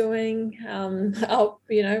world is doing, I'll,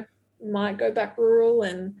 might go back rural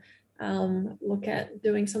and look at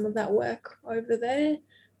doing some of that work over there.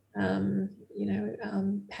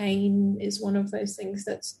 Pain is one of those things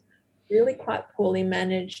that's really quite poorly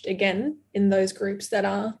managed, again, in those groups that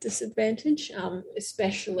are disadvantaged,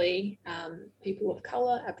 especially people of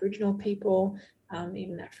colour, Aboriginal people,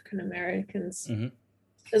 even African Americans. Mm-hmm.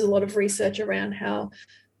 There's a lot of research around how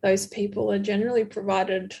those people are generally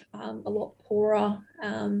provided a lot poorer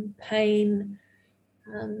pain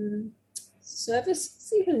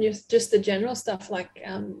services, even just the general stuff like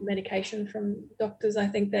medication from doctors. I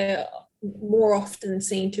think they're more often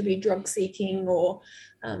seen to be drug seeking or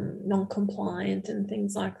non-compliant and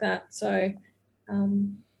things like that. So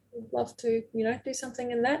I'd love to, do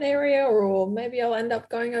something in that area, or maybe I'll end up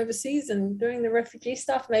going overseas and doing the refugee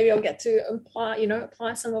stuff. Maybe I'll get to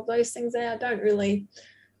apply some of those things there. I don't really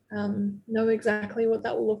know exactly what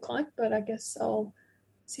that will look like, but I guess I'll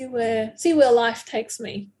see where life takes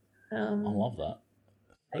me. I love that.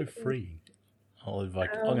 So freeing. I'm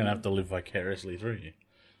going to have to live vicariously through you.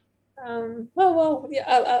 Well, yeah,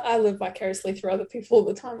 I live vicariously through other people all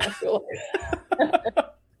the time, I feel like.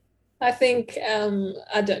 I think,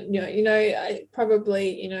 I don't know, I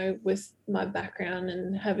probably, with my background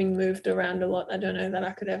and having moved around a lot, I don't know that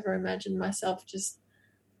I could ever imagine myself just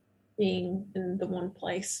being in the one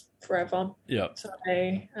place forever. Yeah. So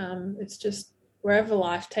it's just wherever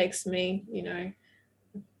life takes me,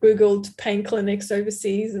 Googled pain clinics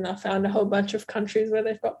overseas, and I found a whole bunch of countries where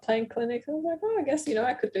they've got pain clinics. I was like, I guess,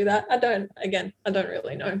 I could do that. I don't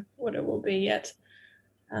really know what it will be yet.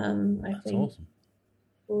 That's think awesome.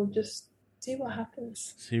 We'll just see what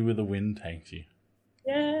happens. See where the wind takes you.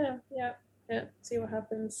 Yeah. See what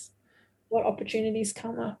happens, what opportunities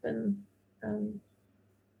come up, and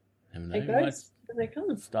they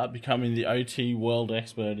come. Start becoming the OT world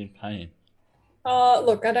expert in pain.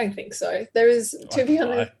 Look, I don't think so. There is, to be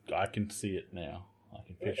honest. I can see it now. I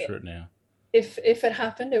can picture it now. If it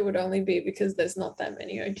happened, it would only be because there's not that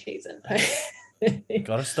many OTs in pain.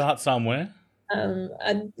 Got to start somewhere.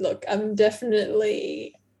 I'm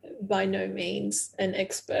definitely by no means an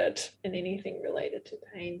expert in anything related to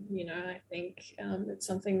pain. I think it's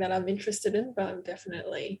something that I'm interested in, but I'm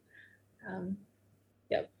definitely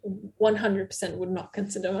 100% would not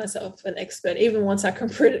consider myself an expert. Even once I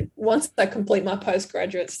complete my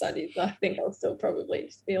postgraduate studies, I think I'll still probably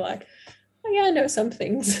just be like, oh yeah, I know some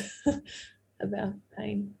things about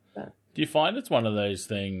pain. But do you find it's one of those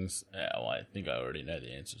things? I think I already know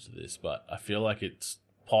the answer to this, but I feel like it's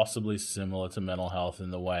possibly similar to mental health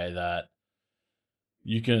in the way that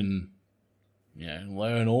you can,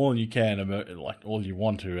 learn all you can about, like, all you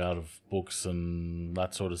want to out of books and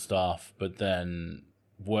that sort of stuff, but then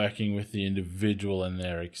working with the individual and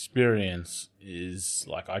their experience is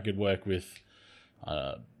like, I could work with,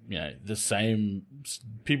 the same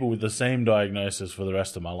people with the same diagnosis for the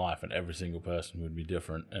rest of my life, and every single person would be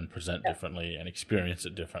different and present differently and experience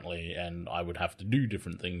it differently, and I would have to do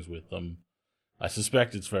different things with them. I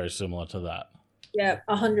suspect it's very similar to that. Yeah,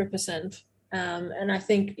 100%. And I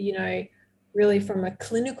think, really from a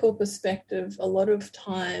clinical perspective, a lot of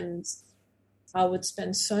times I would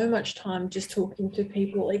spend so much time just talking to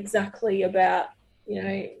people exactly about,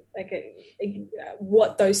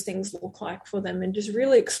 what those things look like for them, and just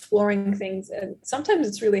really exploring things. And sometimes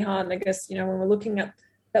it's really hard, I guess, when we're looking at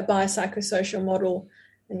that biopsychosocial model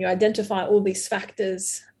and you identify all these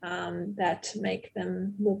factors that make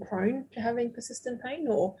them more prone to having persistent pain,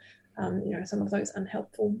 or, some of those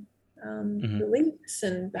unhelpful beliefs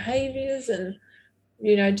and behaviors, and,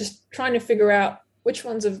 just trying to figure out which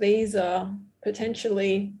ones of these are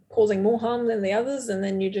potentially causing more harm than the others. And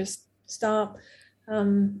then you just start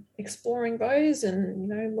exploring those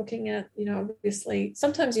and, looking at, obviously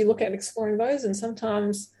sometimes you look at exploring those, and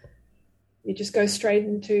sometimes you just go straight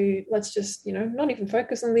into, let's just, not even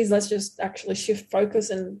focus on these. Let's just actually shift focus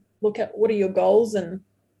and look at what are your goals. And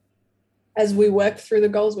as we work through the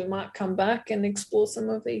goals, we might come back and explore some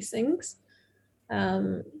of these things.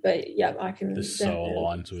 But yeah, I can. This so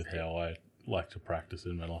aligns with how I like to practice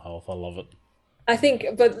in mental health. I love it. I think,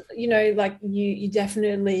 but like you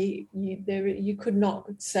definitely, you could not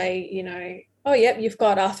say, oh, yep, you've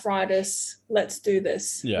got arthritis, let's do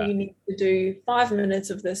this. Yeah. You need to do 5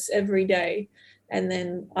 minutes of this every day. And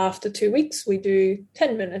then after 2 weeks, we do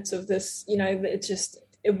 10 minutes of this.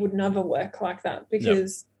 It would never work like that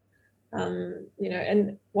because,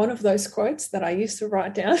 and one of those quotes that I used to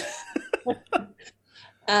write down,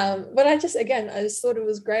 but I just thought it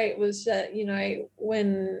was great was that,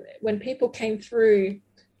 when people came through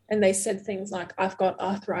and they said things like, I've got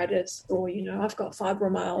arthritis, or, I've got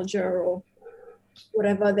fibromyalgia, or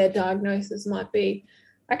whatever their diagnosis might be,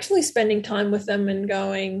 actually spending time with them and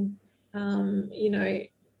going, oh,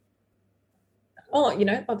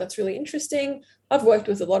 that's really interesting. I've worked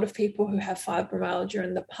with a lot of people who have fibromyalgia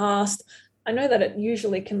in the past. I know that it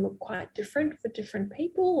usually can look quite different for different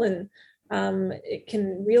people, and it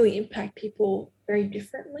can really impact people very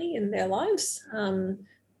differently in their lives.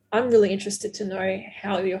 I'm really interested to know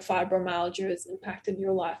how your fibromyalgia has impacted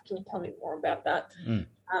your life. Can you tell me more about that?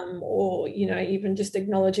 Or, even just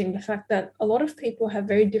acknowledging the fact that a lot of people have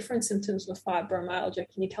very different symptoms with fibromyalgia.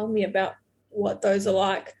 Can you tell me about what those are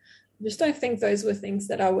like? I just don't think those were things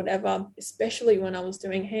that I would ever, especially when I was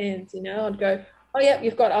doing hands, I'd go, oh, yeah,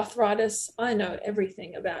 you've got arthritis. I know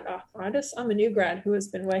everything about arthritis. I'm a new grad who has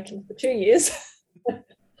been working for 2 years.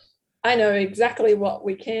 I know exactly what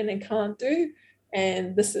we can and can't do.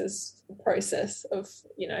 And this is the process of,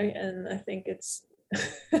 and I think it's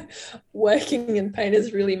working in pain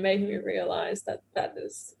has really made me realize that that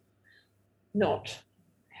is not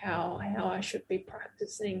how I should be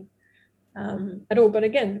practicing at all. But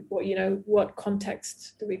again, what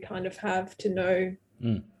context do we kind of have to know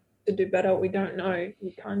to do better? We don't know.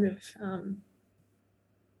 You kind of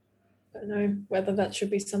don't know whether that should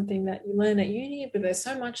be something that you learn at uni, but there's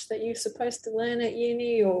so much that you're supposed to learn at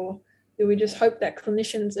uni, or do we just hope that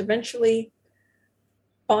clinicians eventually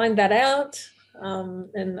find that out?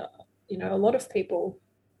 And a lot of people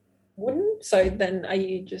wouldn't. So then are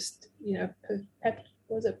you just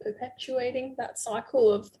perpetuating that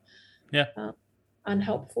cycle of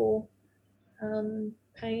unhelpful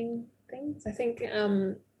pain things? I think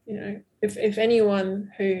if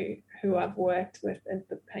anyone who I've worked with at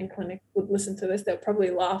the pain clinic would listen to this, they'll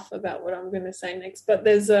probably laugh about what I'm going to say next. But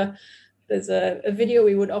there's a video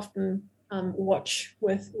we would often watch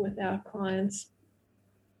with our clients,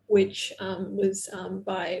 which was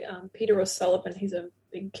by Peter O'Sullivan. He's a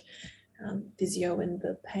big physio in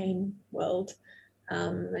the pain world.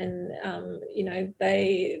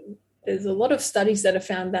 There's a lot of studies that have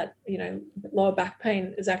found that, lower back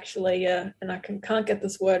pain is actually, and I can't get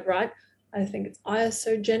this word right, I think it's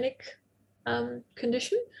iatrogenic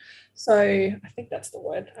condition. So I think that's the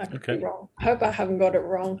word. I could be wrong. I hope I haven't got it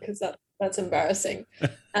wrong, because that's embarrassing.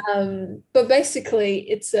 But basically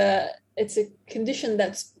it's a condition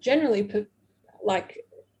that's generally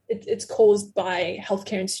it's caused by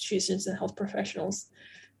healthcare institutions and health professionals,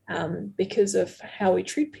 because of how we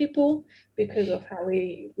treat people, because of how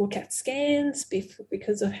we look at scans,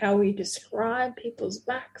 because of how we describe people's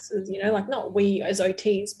backs, as not we as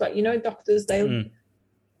OTs, but doctors, they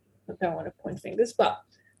I don't want to point fingers, but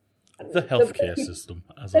the healthcare system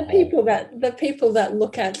as a whole. The people that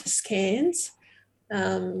look at the scans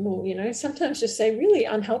will, sometimes just say really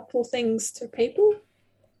unhelpful things to people.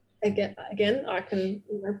 Again, I can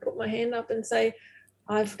put my hand up and say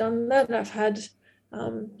I've done that. I've had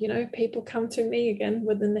people come to me again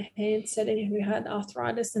within the hand setting who had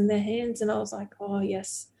arthritis in their hands, and I was like, oh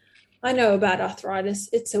yes, I know about arthritis.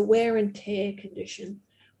 It's a wear and tear condition.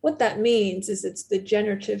 What that means is it's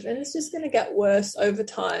degenerative and it's just going to get worse over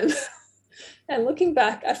time. And looking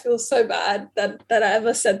back, I feel so bad that I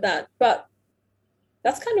ever said that, but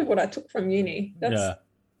that's kind of what I took from uni.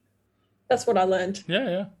 That's what I learned.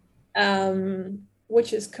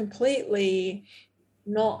 Which is completely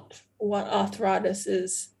not what arthritis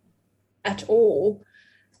is at all.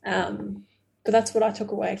 But that's what I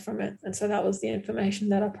took away from it. And so that was the information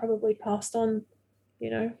that I probably passed on,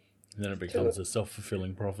 And then it becomes a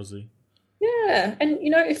self-fulfilling prophecy. Yeah. And,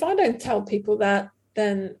 if I don't tell people that,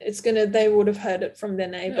 then they would have heard it from their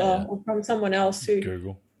neighbor or from someone else who...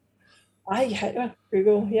 Google. I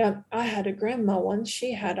had a grandma once.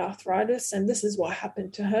 She had arthritis, and this is what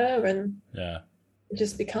happened to her. And it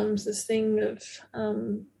just becomes this thing of,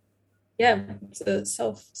 it's a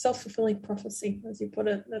self-fulfilling prophecy, as you put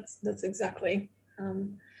it. That's exactly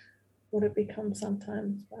would it become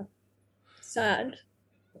sometimes sad.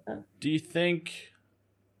 Do you think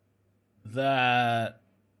that,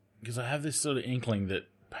 because I have this sort of inkling that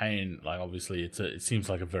pain, like obviously it seems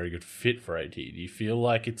like a very good fit for OT. Do you feel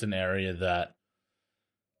like it's an area that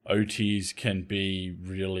OTs can be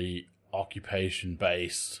really occupation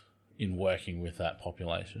based in working with that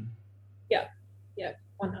population? Yeah,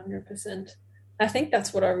 100%. I think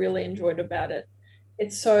that's what I really enjoyed about it.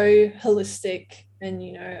 It's so holistic, and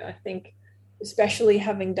I think especially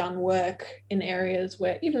having done work in areas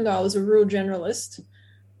where, even though I was a real generalist,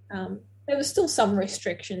 there was still some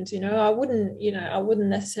restrictions. I wouldn't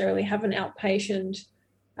necessarily have an outpatient,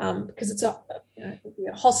 because it's it'd be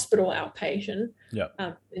a hospital outpatient. Yeah.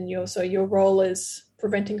 And your role is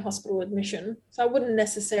preventing hospital admission. So I wouldn't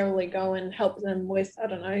necessarily go and help them with, I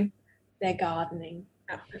don't know, their gardening.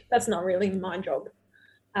 That's not really my job.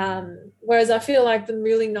 Whereas I feel like the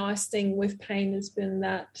really nice thing with pain has been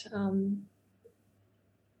that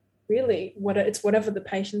really it's whatever the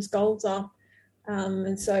patient's goals are.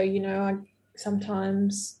 And so, I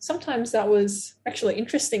sometimes that was actually,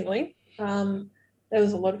 interestingly, there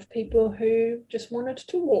was a lot of people who just wanted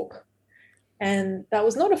to walk, and that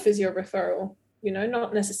was not a physio referral,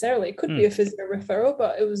 not necessarily. It could be a physio referral,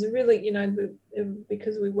 but it was really,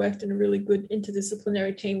 because we worked in a really good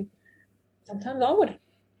interdisciplinary team, sometimes I would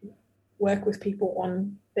work with people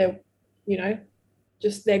on their,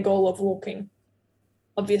 just their goal of walking.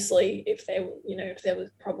 Obviously, if there was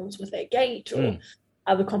problems with their gait or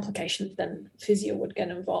other complications, then physio would get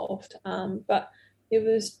involved. But it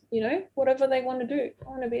was, whatever they want to do. I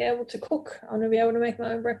want to be able to cook. I want to be able to make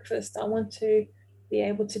my own breakfast. I want to be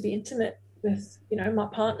able to be intimate with, my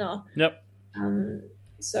partner. Yep.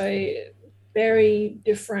 So very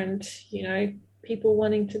different, people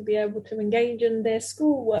wanting to be able to engage in their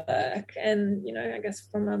schoolwork, and, I guess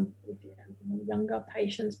from younger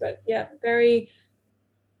patients, but yeah, very,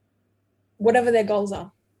 whatever their goals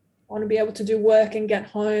are. I want to be able to do work and get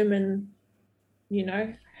home and,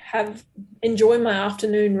 enjoy my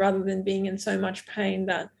afternoon, rather than being in so much pain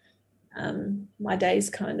that my days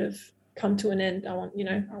kind of come to an end. I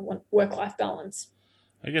want work-life balance.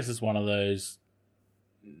 I guess it's one of those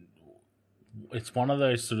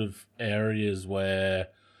sort of areas where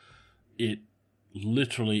it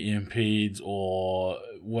literally impedes or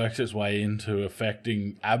works its way into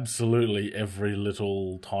affecting absolutely every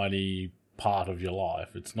little tiny part of your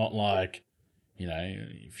life. It's not like,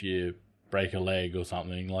 if you break a leg or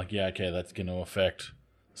something, like, yeah, okay, that's going to affect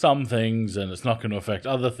some things and it's not going to affect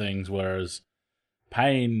other things, whereas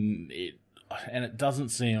pain, it doesn't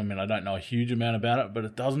seem, I don't know a huge amount about it, but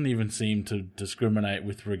it doesn't even seem to discriminate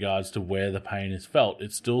with regards to where the pain is felt.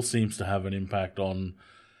 It still seems to have an impact on,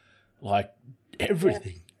 like,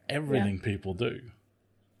 everything people do.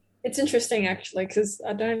 It's interesting, actually, because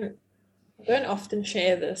I don't often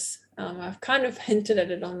share this. I've kind of hinted at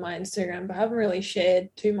it on my Instagram, but I haven't really shared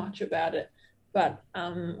too much about it. But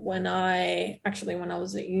when I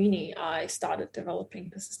was at uni, I started developing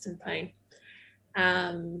persistent pain.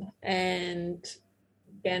 And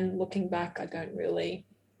again, looking back, I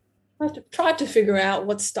tried to figure out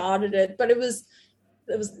what started it, but it was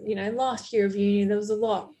last year of uni, there was a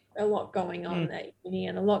lot going on at uni,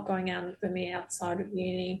 and a lot going on for me outside of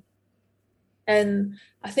uni. And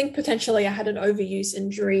I think potentially I had an overuse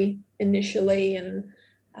injury initially, and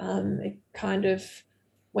it kind of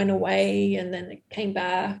went away, and then it came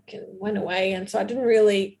back and went away. And so I couldn't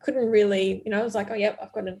really, I was like, oh, yep,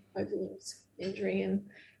 I've got an overuse injury. And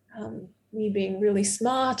me being really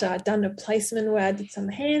smart, I'd done a placement where I did some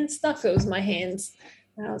hand stuff. It was my hands.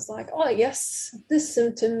 And I was like, oh, yes, this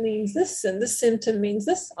symptom means this, and this symptom means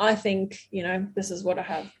this. I think, this is what I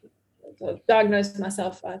have. So I diagnosed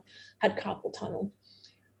myself. I had carpal tunnel.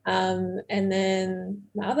 And then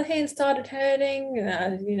my other hand started hurting.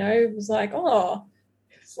 It was like, oh,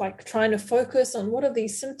 it's like trying to focus on what are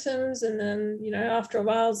these symptoms. And then, after a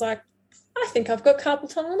while, I was like, I think I've got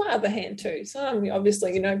carpal tunnel on my other hand too. So I'm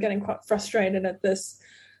obviously, getting quite frustrated at this.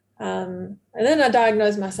 And then I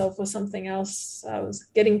diagnosed myself with something else. I was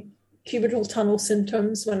getting cubital tunnel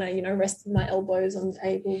symptoms when I, rested my elbows on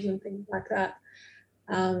tables and things like that.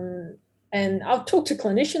 And I've talked to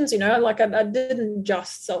cleanicians, like I didn't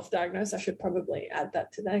just self-diagnose. I should probably add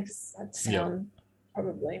that to that, because I'd sound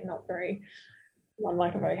probably not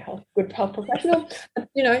like a very good health professional.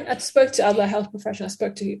 I spoke to other health professionals. I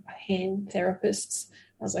spoke to hand therapists.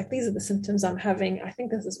 I was like, these are the symptoms I'm having. I think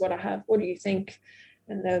this is what I have. What do you think?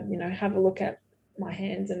 And they'll, have a look at my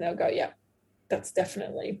hands, and they'll go, yeah, that's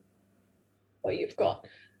definitely what you've got.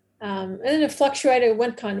 And then it fluctuated,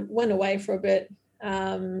 went away for a bit.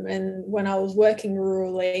 And when I was working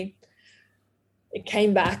rurally, it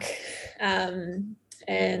came back, and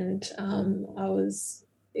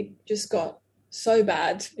it just got so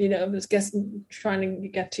bad. I was guessing, trying to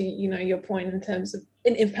get to, your point in terms of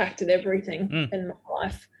it impacted everything in my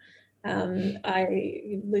life. I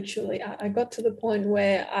got to the point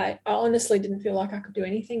where I honestly didn't feel like I could do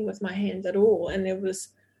anything with my hands at all. And it was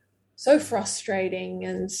so frustrating.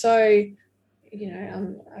 And so,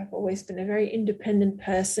 I've always been a very independent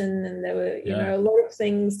person, and there were, a lot of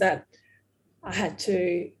things that I had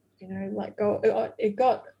to, let go. It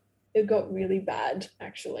got really bad,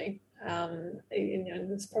 actually.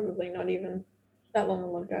 It's probably not even that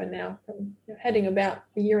long ago now, heading about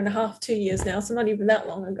a year and a half, 2 years now, so not even that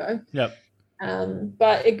long ago. Yep.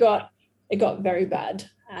 But it got very bad.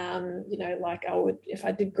 Like if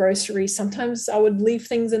I did groceries, sometimes I would leave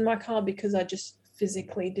things in my car because I just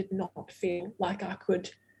physically did not feel like I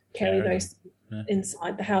could carry those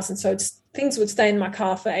inside the house. And so things would stay in my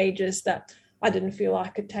car for ages that I didn't feel I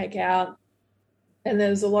could take out. And there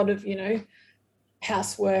was a lot of,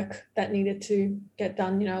 housework that needed to get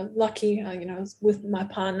done. Lucky, I was with my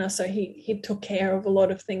partner, so he took care of a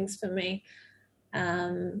lot of things for me.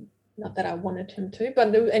 Not that I wanted him to,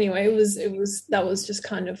 but anyway, that was just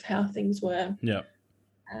kind of how things were. Yeah.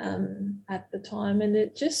 At the time, and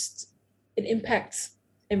it impacts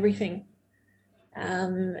everything.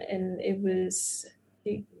 And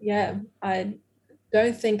I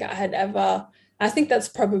don't think I had ever. I think that's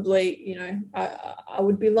probably, I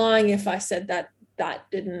would be lying if I said that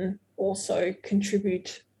didn't also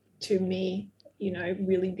contribute to me,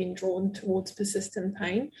 really being drawn towards persistent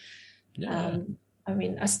pain. Yeah.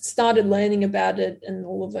 I started learning about it and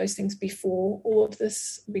all of those things before all of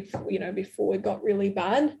this, before it got really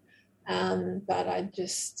bad. But I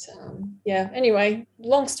just, anyway,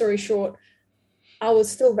 long story short, I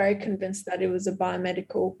was still very convinced that it was a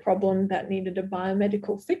biomedical problem that needed a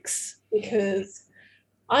biomedical fix, because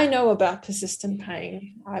I know about persistent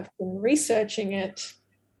pain. I've been researching it,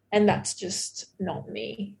 and that's just not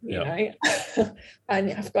me, you know.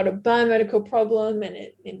 I've got a biomedical problem, and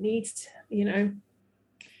it needs,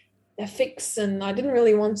 a fix. And I didn't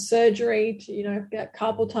really want surgery to, get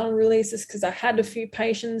carpal tunnel releases, because I had a few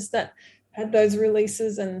patients that had those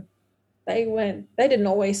releases, and they didn't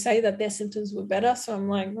always say that their symptoms were better. So I'm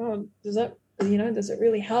like, oh, does it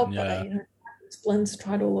really help? Yeah. But splints,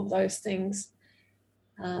 tried all of those things.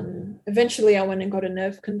 Eventually I went and got a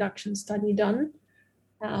nerve conduction study done,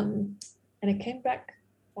 and it came back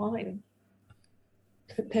fine.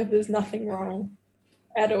 There was nothing wrong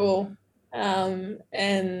at all.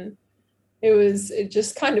 And it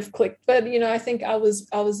just kind of clicked. But I think I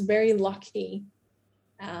was very lucky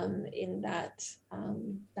in that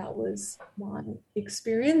that was my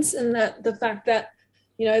experience, and that the fact that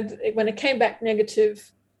when it came back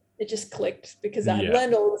negative, it just clicked, because I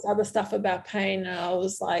learned all this other stuff about pain, and I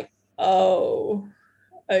was like, oh,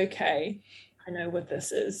 okay, I know what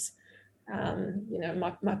this is.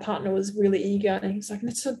 My partner was really eager, and he's like,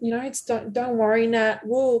 don't worry, Nat,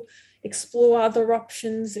 we'll explore other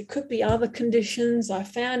options. It could be other conditions. I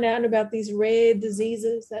found out about these rare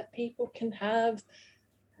diseases that people can have.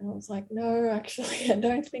 And I was like, no, actually, I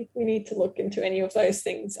don't think we need to look into any of those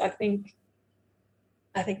things. I think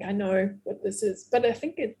I know what this is. But I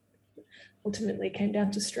think it ultimately came down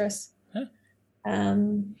to stress.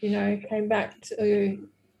 Came back to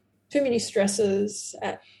too many stresses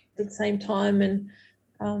at the same time. And,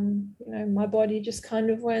 my body just kind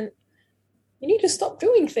of went, you need to stop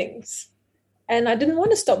doing things. And I didn't want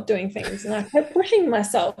to stop doing things. And I kept pushing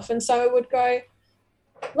myself. And so I would go,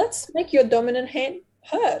 let's make your dominant hand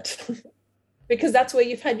hurt, because that's where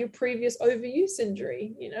you've had your previous overuse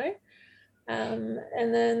injury, and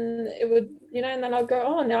then it would, and then I'll go,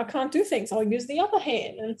 oh, now I can't do things, I'll use the other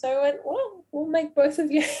hand. And so I went, well, we'll make both of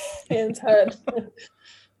your hands hurt.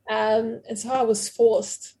 And so I was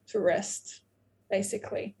forced to rest,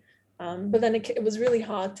 basically. But then it was really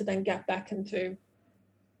hard to then get back into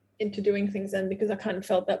doing things then, because I kind of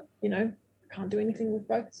felt that, I can't do anything with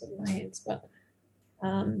both of my hands. But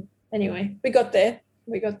anyway, we got there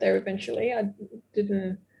eventually. I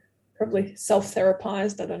didn't probably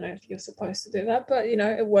self-therapized. I don't know if you're supposed to do that, but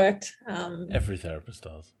it worked. Every therapist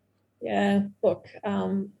does. Yeah, look,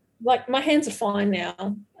 like my hands are fine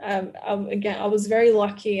now. I was very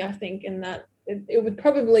lucky, I think, in that it would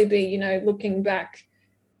probably be, looking back,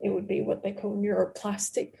 it would be what they call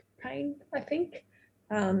neuroplastic pain, I think,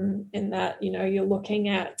 in that, you're looking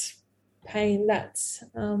at pain that's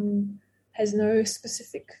has no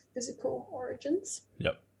specific physical origins.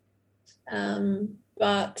 Yep.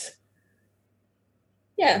 But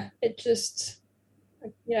yeah, it just,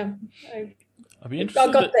 I'd be I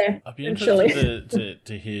got there. I'd be Eventually. interested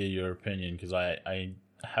to hear your opinion, because I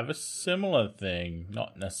have a similar thing,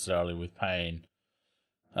 not necessarily with pain,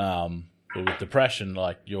 but with depression.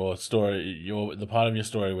 Like your story, the part of your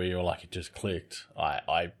story where you're like, it just clicked.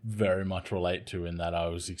 I very much relate to, in that I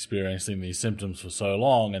was experiencing these symptoms for so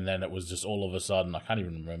long, and then it was just all of a sudden, I can't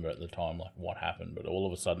even remember at the time like what happened, but all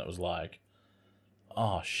of a sudden it was like,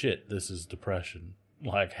 oh shit, this is depression.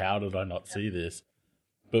 Like, how did I not see this?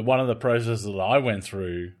 But one of the processes that I went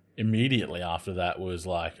through immediately after that was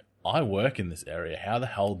like, I work in this area. How the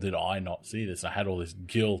hell did I not see this? I had all this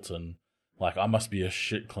guilt, and like, I must be a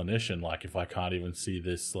shit clinician. Like, if I can't even see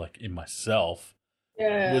this, like, in myself.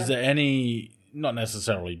 Yeah. Was there any, not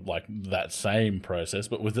necessarily like that same process,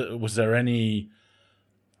 but was there any,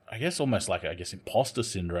 I guess almost like, imposter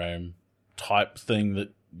syndrome type thing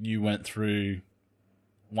that you went through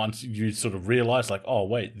once you sort of realized, like, oh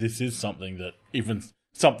wait, this is something that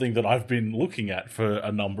I've been looking at for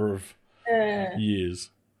a number of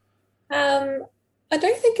years? I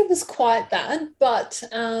don't think it was quite that, but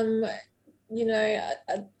you know,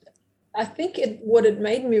 I think what it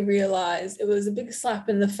made me realize, it was a big slap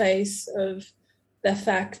in the face of the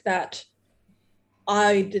fact that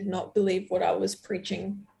I did not believe what I was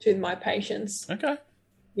preaching to my patients. Okay.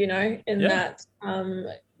 You know, in that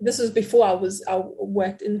this was before I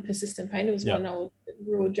worked in persistent pain. It was when I was a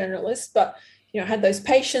real generalist, but you know, I had those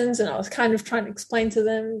patients, and I was kind of trying to explain to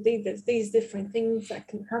them there's these different things that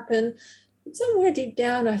can happen. But somewhere deep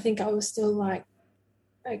down, I think I was still like,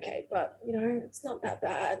 okay, but you know, it's not that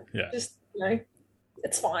bad. Yeah. Just, you know,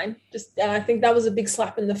 it's fine. And I think that was a big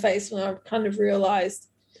slap in the face when I kind of realized,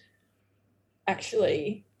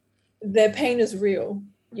 actually, their pain is real.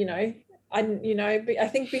 You know, I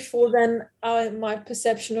think before then, my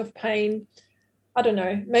perception of pain, I don't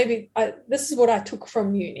know, this is what I took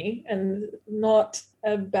from uni, and not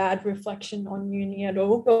a bad reflection on uni at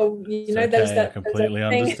all. But you know, I completely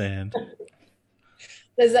understand.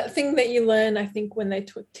 There's that thing that you learn, I think, when they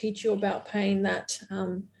teach you about pain, that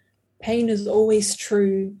pain is always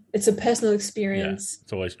true. It's a personal experience. Yeah,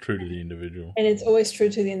 it's always true to the individual. And it's always true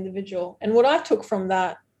to the individual. And what I took from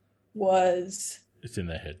that was, it's in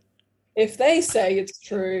their head. If they say it's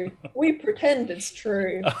true, we pretend it's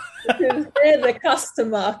true, because they're the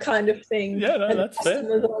customer kind of thing. Yeah, no, that's fair. The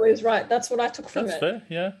customer's always right. That's what I took from it. That's fair,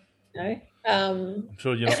 yeah. You know? I'm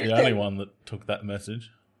sure you're not the only one that took that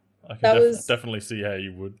message. I can definitely see how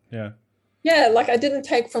you would, yeah. Yeah, like I didn't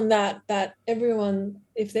take from that everyone,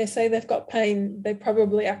 if they say they've got pain, they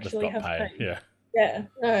probably actually have pain. Yeah. Yeah,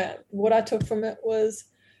 no, what I took from it was,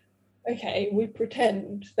 okay, we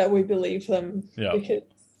pretend that we believe them because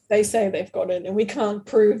they say they've got it, and we can't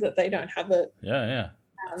prove that they don't have it. Yeah.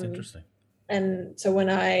 That's interesting. And so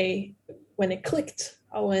when it clicked,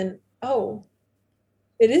 I went, oh,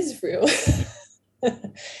 it is real.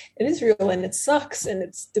 It is real, and it sucks, and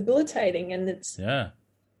it's debilitating, and it's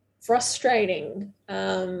frustrating.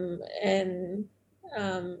 I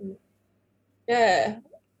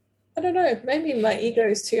don't know, maybe my ego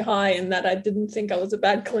is too high, in that I didn't think I was a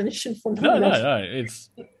bad clinician for not. No.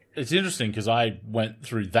 It's interesting, because I went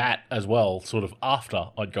through that as well, sort of after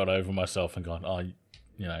I'd got over myself and gone, oh,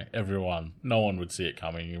 you know, no one would see it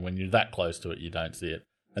coming. And when you're that close to it, you don't see it.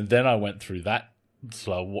 And then I went through that.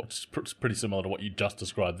 So what's pretty similar to what you just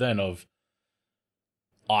described then, of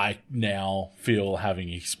I now feel,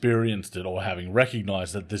 having experienced it, or having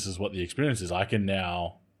recognized that this is what the experience is, I can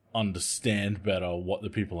now understand better what the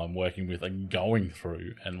people I'm working with are going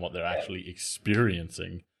through and what they're actually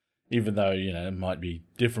experiencing. Even though, you know, it might be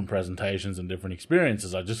different presentations and different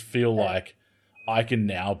experiences, I just feel like I can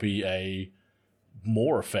now be a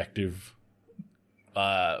more effective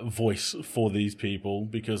voice for these people,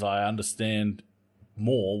 because I understand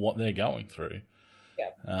more what they're going through.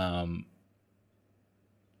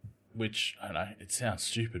 Which, I don't know, it sounds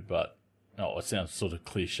stupid, but it sounds sort of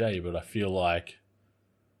cliche, but I feel like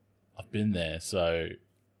I've been there, so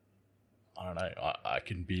I don't know, I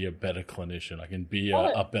can be a better clinician. I can be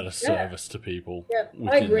a better service to people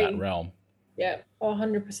within that realm. Yeah,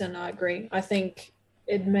 100% I agree. I think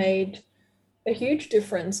it made a huge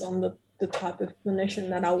difference on the type of clinician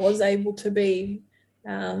that I was able to be,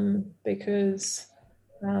 because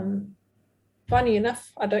funny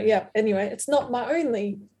enough, anyway, it's not my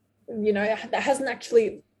only, you know, that hasn't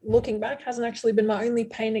actually, looking back, hasn't actually been my only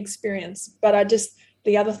pain experience, but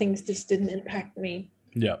the other things just didn't impact me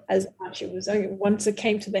as much. It was only once it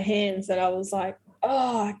came to the hands that I was like,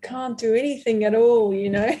 oh, I can't do anything at all, you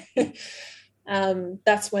know.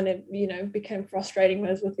 That's when it, you know, became frustrating.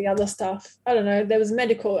 Whereas with the other stuff, I don't know, there was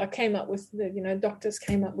I came up with doctors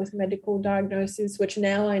came up with medical diagnoses, which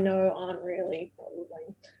now I know aren't really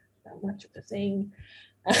probably that much of a thing.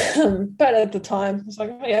 But at the time, I was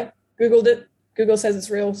like, oh yeah, Googled it. Google says it's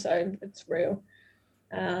real, so it's real.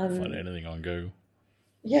 Find anything on Google.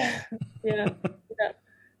 Yeah, yeah,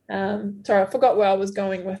 yeah. Sorry, I forgot where I was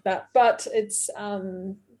going with that, but it's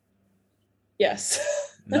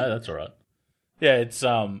yes. No, that's all right. Yeah, it's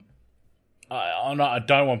I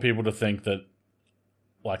don't want people to think that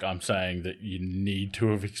like I'm saying that you need to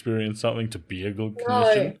have experienced something to be a good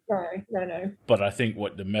clinician. No. But I think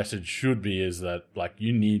what the message should be is that like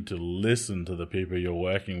you need to listen to the people you're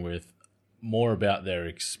working with more about their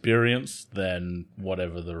experience than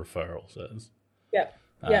whatever the referral says. Yeah.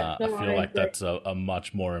 Yeah. I feel like that's a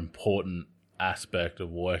much more important aspect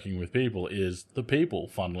of working with people is the people,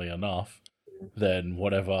 funnily enough, than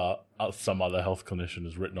whatever some other health clinician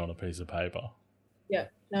has written on a piece of paper. Yeah,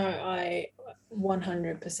 no, I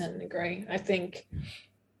 100% agree. I think,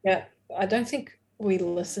 yeah, I don't think we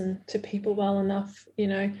listen to people well enough,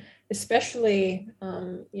 especially,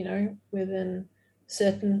 within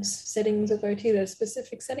certain settings of OT, there's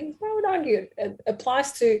specific settings. I would argue it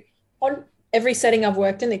applies to on every setting I've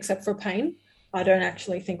worked in except for pain. I don't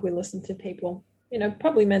actually think we listen to people.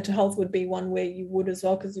 Probably mental health would be one where you would as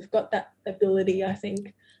well because you've got that ability, I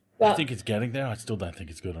think. But I think it's getting there. I still don't think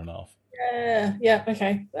it's good enough. Yeah,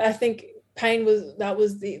 okay. I think pain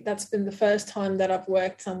that's been the first time that I've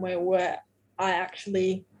worked somewhere where I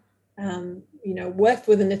actually, worked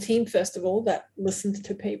within a team, first of all, that listened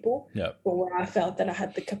to people. Yeah. Or where I felt that I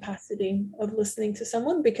had the capacity of listening to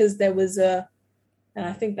someone because there was and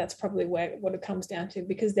I think that's probably what it comes down to,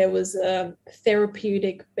 because there was a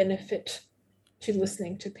therapeutic benefit to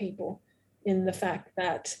listening to people in the fact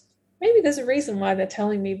that maybe there's a reason why they're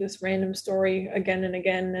telling me this random story again and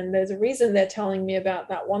again. And there's a reason they're telling me about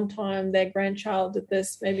that one time their grandchild did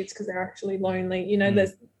this. Maybe it's because they're actually lonely.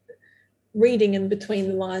 There's reading in between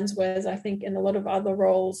the lines, whereas I think in a lot of other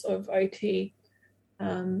roles of OT, I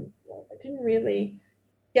didn't really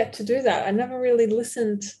get to do that. I never really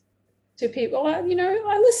listened to people. I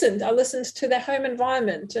listened to their home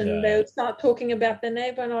environment, and they would start talking about their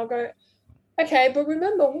neighbor, and I'll go, okay, but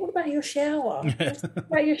remember, what about your shower? What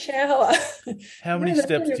about your shower? How many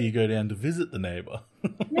steps do you go down to visit the neighbor?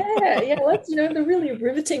 yeah. Let's, the really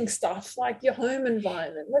riveting stuff, like your home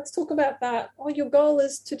environment. Let's talk about that. Oh, your goal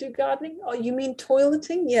is to do gardening? Oh, you mean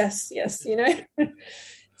toileting? Yes.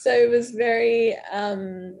 So it was very,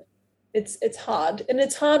 it's hard. And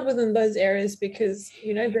it's hard within those areas because,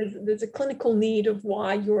 there's a clinical need of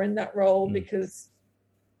why you're in that role because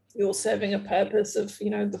you're serving a purpose of,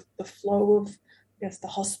 the flow of, I guess, the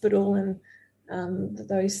hospital and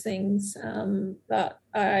those things. But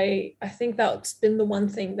I think that's been the one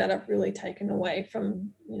thing that I've really taken away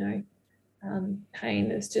from,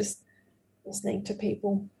 pain is just listening to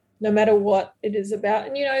people, no matter what it is about.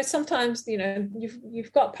 And, sometimes,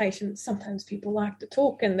 you've got patients, sometimes people like to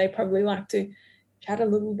talk and they probably like to chat a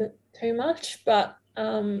little bit too much, but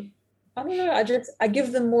I don't know. I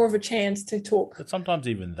give them more of a chance to talk. But sometimes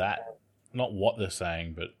even that, not what they're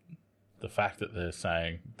saying, but the fact that they're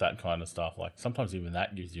saying that kind of stuff, like sometimes even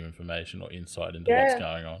that gives you information or insight into what's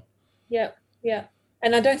going on. Yeah.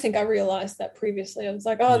 And I don't think I realized that previously. I was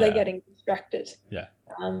like, oh, they're getting distracted. Yeah.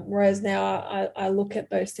 Whereas now I look at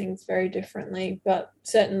those things very differently. But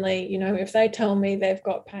certainly, if they tell me they've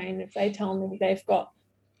got pain, if they tell me they've got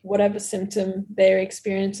whatever symptom they're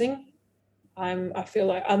experiencing, I feel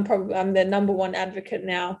like I'm their number one advocate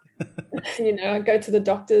now. I go to the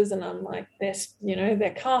doctors and I'm like,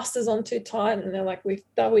 their cast is on too tight, and they're like,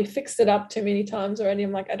 we fixed it up too many times already.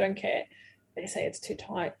 I'm like, I don't care. They say it's too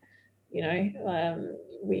tight.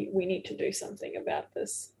 We need to do something about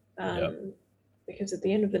this. Because at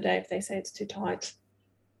the end of the day, if they say it's too tight,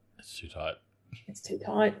 it's too tight. It's too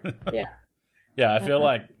tight. Yeah. Yeah, I feel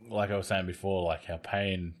like I was saying before, like how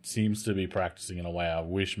pain seems to be practicing in a way I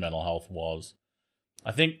wish mental health was.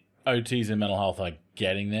 I think OTs in mental health are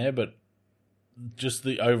getting there, but just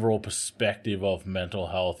the overall perspective of mental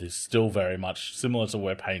health is still very much similar to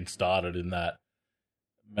where pain started, in that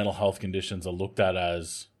mental health conditions are looked at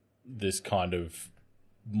as this kind of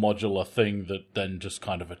modular thing that then just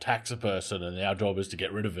kind of attacks a person and our job is to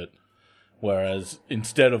get rid of it. Whereas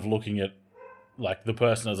instead of looking at like the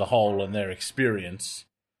person as a whole and their experience,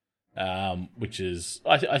 which is,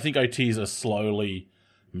 I think OTs are slowly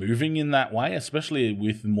moving in that way, especially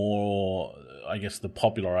with more, I guess, the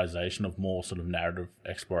popularization of more sort of narrative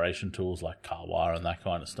exploration tools like Carwire and that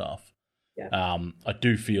kind of stuff. Yeah. I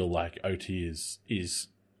do feel like OT is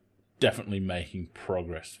definitely making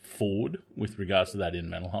progress forward with regards to that in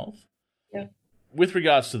mental health. Yeah. with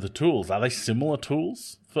regards to the tools, are they similar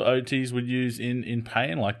tools for OTs would use in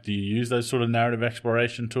pain? Like, do you use those sort of narrative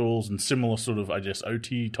exploration tools and similar sort of, I guess,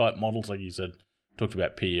 OT type models, like you said, talked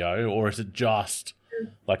about PEO, or is it just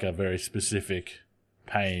like a very specific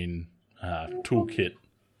pain toolkit?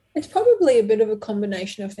 It's probably a bit of a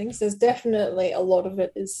combination of things. There's definitely a lot of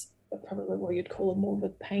it is probably what you'd call more of a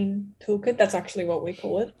pain toolkit. That's actually what we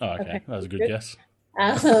call it. Oh, okay. That was a good guess.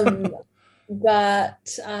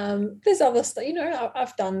 But there's other stuff. You know,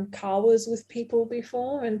 I've done kawas with people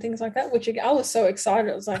before and things like that, which I was so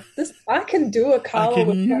excited. I was like, "This, I can do a kawa. I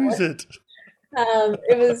can use it."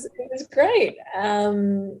 It was great.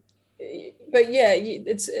 But yeah,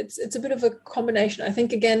 it's a bit of a combination. I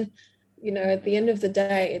think again, you know, at the end of the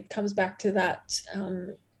day, it comes back to that.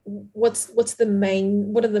 What are the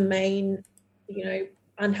main, you know,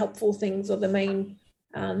 unhelpful things, or the main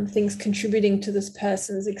things contributing to this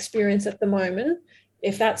person's experience at the moment?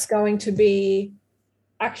 If that's going to be,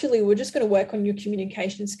 actually, we're just going to work on your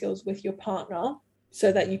communication skills with your partner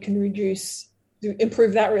so that you can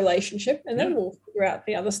improve that relationship, and then we'll figure out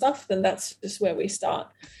the other stuff, then that's just where we start.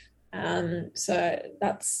 So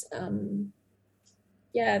that's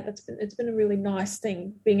it's been a really nice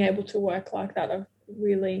thing being able to work like that. I've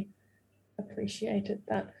really appreciated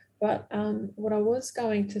that. But what I was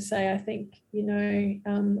going to say, I think, you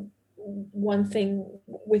know, one thing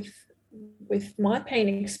with my pain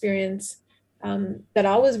experience that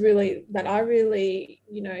I really,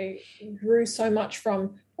 you know, grew so much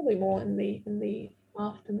from, probably more in the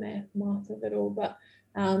aftermath of it all, but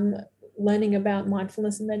learning about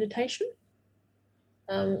mindfulness and meditation.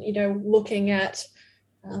 You know, looking at,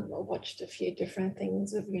 I watched a few different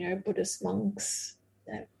things of, you know, Buddhist monks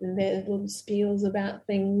and their little spiels about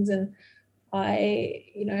things, and I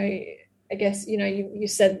guess, you know, you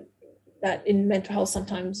said that in mental health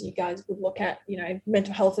sometimes you guys would look at, you know,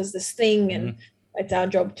 mental health as this thing, and it's our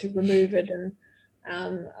job to remove it. And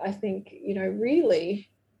I think, you know, really,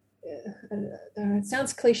 it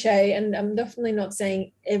sounds cliche, and I'm definitely not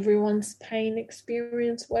saying everyone's pain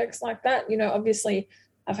experience works like that. You know, obviously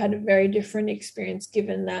I've had a very different experience,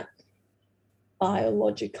 given that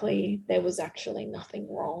biologically there was actually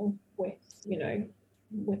nothing wrong with, you know,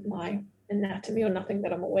 with my anatomy, or nothing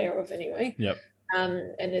that I'm aware of anyway. Yep.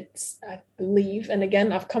 And it's, I believe, and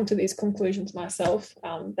again, I've come to these conclusions myself,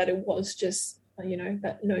 that it was just, you know,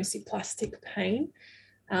 that nociplastic pain.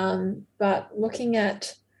 But looking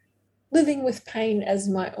at living with pain as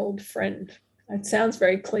my old friend, it sounds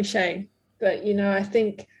very cliche, but, you know, I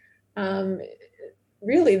think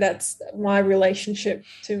really that's my relationship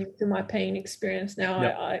to my pain experience now.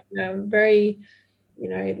 Yep. I'm very, you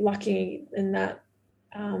know, lucky in that,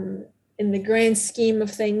 in the grand scheme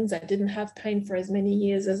of things, I didn't have pain for as many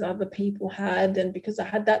years as other people had. And because I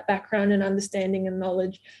had that background and understanding and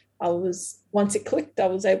knowledge, once it clicked, I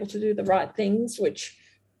was able to do the right things, which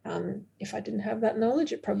if I didn't have that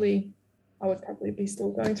knowledge, I would probably be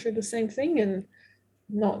still going through the same thing and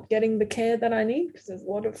not getting the care that I need, because there's a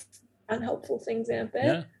lot of unhelpful things out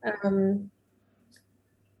there. Yeah.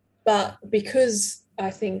 But because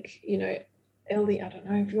I think, you know, early, I don't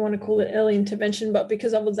know if you want to call it early intervention, but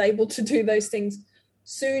because I was able to do those things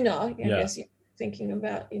sooner, I guess you're thinking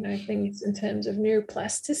about, you know, things in terms of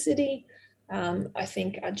neuroplasticity. I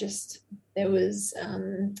think there was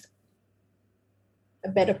a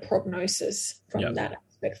better prognosis from that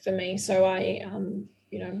aspect for me. So I,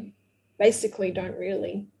 you know, basically don't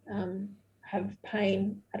really have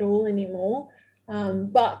pain at all anymore.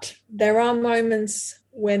 But there are moments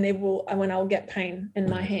when I'll get pain in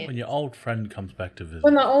my hand. When your old friend comes back to visit.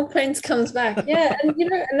 When my old friend comes back, yeah, and you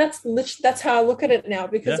know, and that's how I look at it now,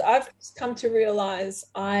 because I've come to realize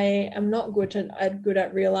I am not good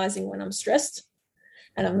at realizing when I'm stressed,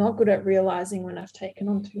 and I'm not good at realizing when I've taken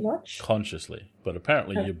on too much consciously. But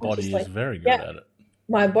apparently, your body is very good at it.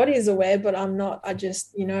 My body is aware, but I'm not. I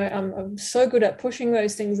just, you know, I'm so good at pushing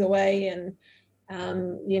those things away, and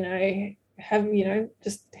you know,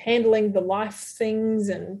 just handling the life things,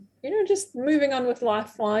 and, you know, just moving on with life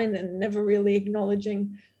fine, and never really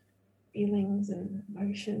acknowledging feelings and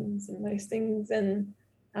emotions and those things. And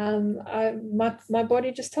my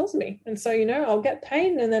body just tells me. And so, you know, I'll get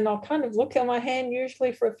pain, and then I'll kind of look at my hand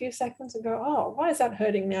usually for a few seconds and go, oh, why is that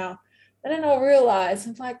hurting now? And then I'll realize,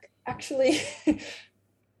 I'm like, actually,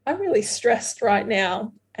 I'm really stressed right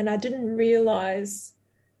now, and I didn't realize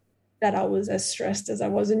that I was as stressed as I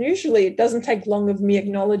was. And usually it doesn't take long of me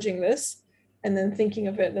acknowledging this and then thinking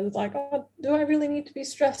of it, and it's like, oh, do I really need to be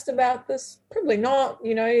stressed about this? Probably not.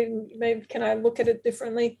 You know, maybe can I look at it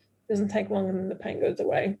differently? It doesn't take long, and then the pain goes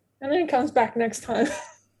away, and then it comes back next time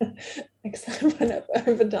when I've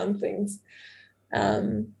overdone things.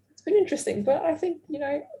 it's been interesting. But I think,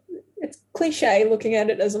 it's cliche looking at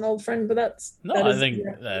it as an old friend, but I think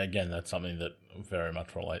again that's something that very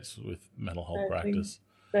much relates with mental health practice.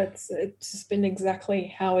 It's just been exactly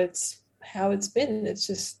how it's been. It's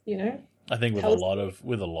just, I think with a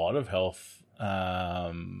lot of health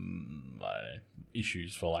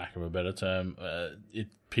issues, for lack of a better term,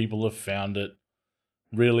 people have found it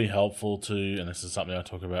really helpful to, and this is something I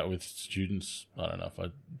talk about with students. I don't know if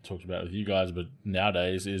I talked about it with you guys, but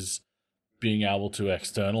nowadays is being able to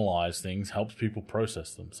externalize things helps people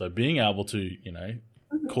process them. So being able to,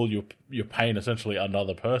 call your pain essentially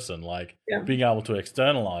another person, like being able to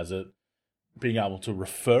externalize it, being able to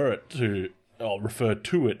refer to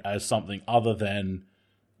it as something other than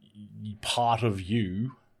part of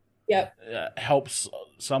you. Helps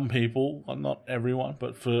some people, not everyone,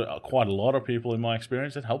 but for quite a lot of people in my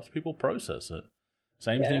experience, it helps people process it.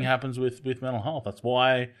 Same thing happens with mental health. That's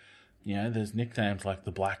why, there's nicknames like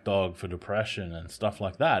the Black Dog for depression and stuff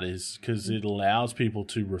like that, is because it allows people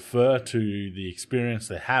to refer to the experience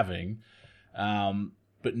they're having,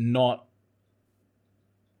 but not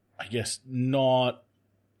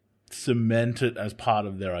cement it as part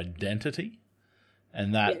of their identity.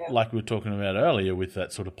 And that, like we were talking about earlier, with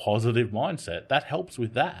that sort of positive mindset, that helps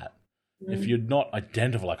with that. If you're not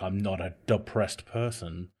identified, like, I'm not a depressed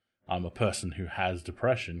person, I'm a person who has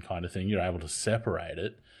depression kind of thing, you're able to separate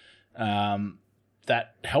it.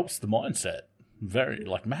 That helps the mindset very,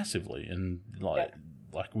 massively. And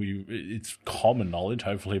it's common knowledge,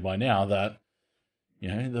 hopefully by now, that,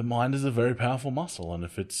 the mind is a very powerful muscle. And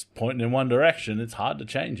if it's pointing in one direction, it's hard to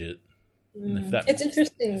change it. It's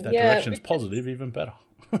interesting. If that direction's positive, even better.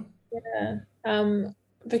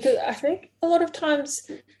 Because I think a lot of times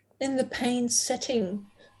in the pain setting,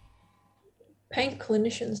 pain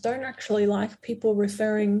clinicians don't actually like people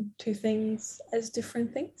referring to things as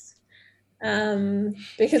different things.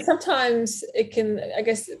 Because sometimes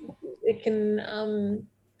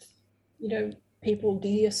people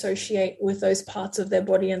de-associate with those parts of their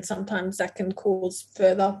body, and sometimes that can cause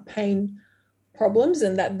further pain problems,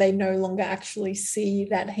 and that they no longer actually see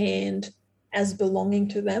that hand as belonging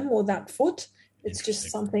to them, or that foot. It's just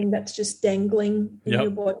something that's just dangling in your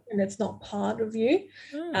body, and it's not part of you.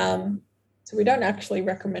 So we don't actually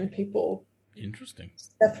recommend people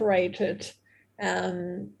separate it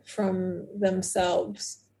from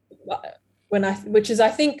themselves, which is, I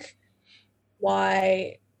think,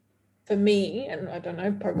 why for me, and I don't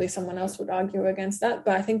know, probably someone else would argue against that,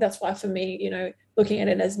 but I think that's why for me, looking at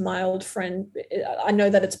it as mild friend, I know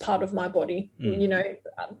that it's part of my body.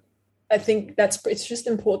 I think it's just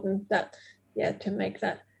important that, to make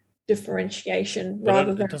that differentiation. But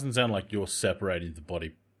it doesn't sound like you're separating the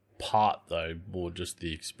body part, though, or just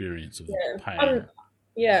the experience of the pain.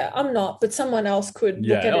 I'm not, but someone else could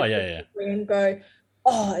look at it and go,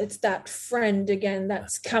 oh, it's that friend again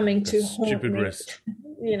that's coming to haunt stupid me. wrist.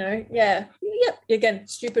 Again,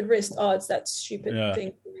 stupid wrist. Oh, it's that stupid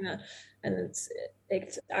thing. And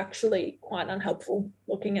it's actually quite unhelpful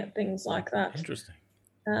looking at things like that. Interesting.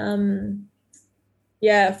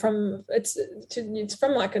 It's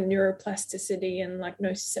from like a neuroplasticity and like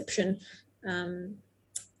nociception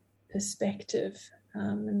perspective,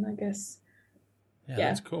 and I guess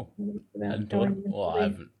that's cool.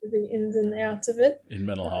 The ins and outs of it in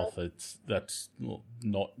mental health, that's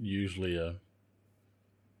not usually a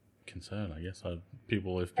concern, I guess. If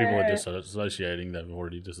people are disassociating, they've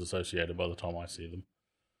already disassociated by the time I see them.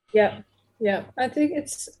 I think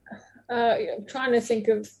it's trying to think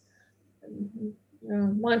of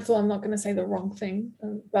mindful. I'm not going to say the wrong thing,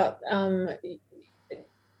 but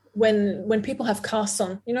when people have casts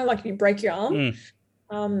on, like you break your arm,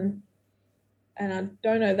 and I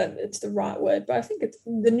don't know that it's the right word, but I think it's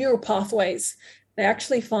the neural pathways. They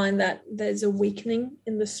actually find that there's a weakening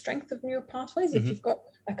in the strength of neural pathways if you've got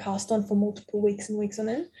a cast on for multiple weeks and weeks on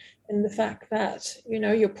end, and the fact that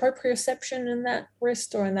your proprioception in that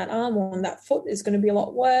wrist or in that arm or in that foot is going to be a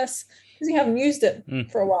lot worse because you haven't used it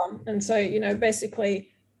for a while. And so basically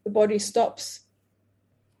the body stops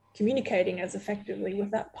communicating as effectively with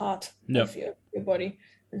that part of your body.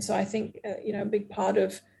 And so I think a big part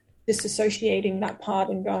of disassociating that part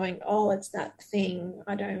and going, oh, it's that thing,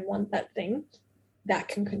 I don't want that thing, that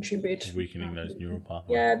can contribute weakening those neural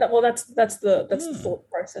pathways. That's the thought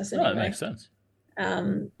process anyway. It makes sense.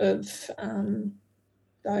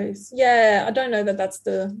 Those I don't know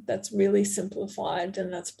that's really simplified,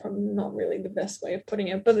 and that's probably not really the best way of putting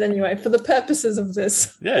it, but anyway, for the purposes of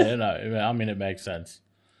this, I mean, it makes sense.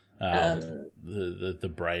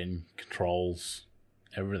 The brain controls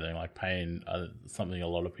everything, like pain, something a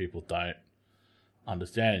lot of people don't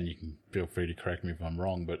understanding, you can feel free to correct me if I'm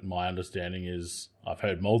wrong, but my understanding is I've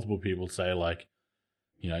heard multiple people say, like,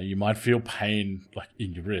 you might feel pain like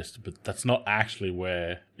in your wrist, but that's not actually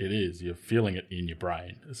where it is. You're feeling it in your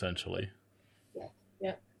brain, essentially.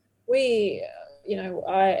 Yeah. We,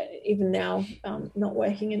 I even now, not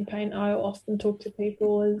working in pain, I often talk to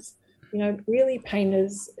people as, really pain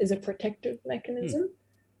is a protective mechanism.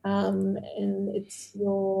 And it's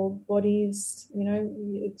your body's,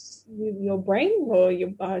 it's your brain, or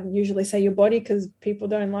I usually say your body because people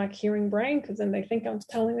don't like hearing brain because then they think I'm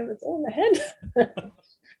telling them it's all in the head.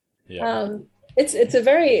 Yeah. It's a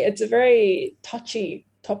very touchy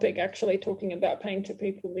topic, actually, talking about pain to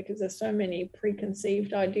people, because there's so many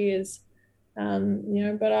preconceived ideas.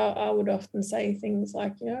 But I would often say things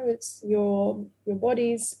like, it's your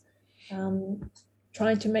body's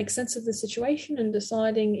trying to make sense of the situation and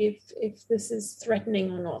deciding if this is threatening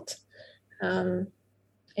or not. And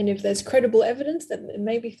if there's credible evidence that it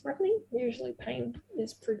may be threatening, usually pain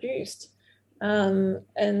is produced. And,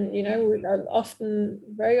 I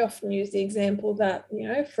very often use the example that,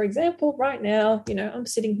 for example, right now, I'm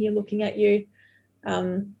sitting here looking at you.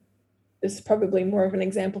 This is probably more of an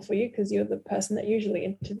example for you because you're the person that usually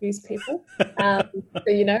interviews people. I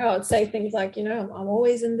would say things like, I'm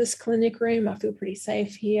always in this clinic room. I feel pretty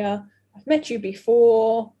safe here. I've met you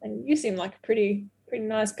before and you seem like a pretty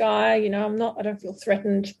nice guy. I don't feel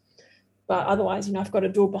threatened, but otherwise, I've got a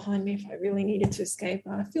door behind me if I really needed to escape.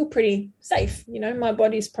 I feel pretty safe. My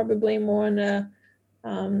body's probably more in a,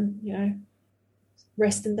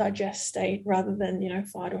 rest and digest state rather than,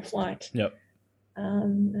 fight or flight. Yep.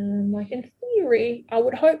 And like in theory, I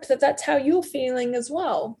would hope that that's how you're feeling as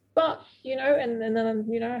well. But, and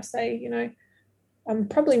then, I say, I'm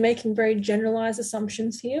probably making very generalized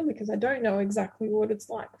assumptions here because I don't know exactly what it's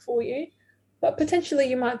like for you. But potentially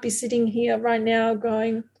you might be sitting here right now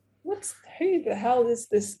going, who the hell is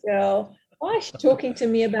this girl? Why is she talking to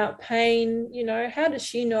me about pain? How does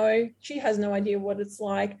she know? She has no idea what it's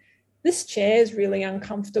like. This chair is really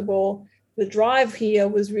uncomfortable. The drive here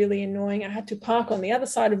was really annoying. I had to park on the other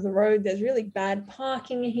side of the road. There's really bad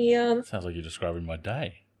parking here. Sounds like you're describing my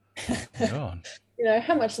day. God.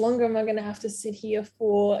 How much longer am I going to have to sit here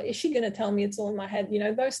for? Is she going to tell me it's all in my head?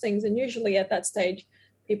 Those things. And usually at that stage,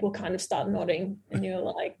 people kind of start nodding and you're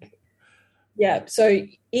like, yeah. So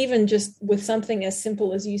even just with something as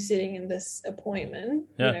simple as you sitting in this appointment,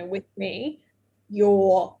 with me,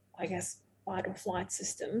 your, I guess, fight or flight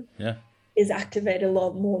system is activated a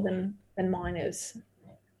lot more than mine is.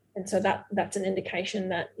 And so that's an indication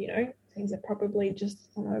that, things are probably just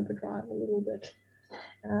on overdrive a little bit.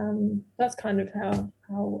 That's kind of how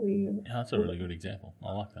we... Yeah, that's a really good example.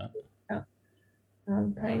 I like that.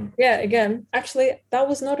 Pain. Yeah, again, actually, that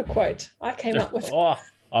was not a quote. I came up with... Oh,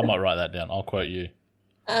 I might write that down. I'll quote you.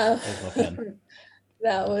 That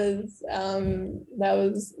was,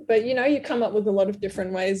 but you come up with a lot of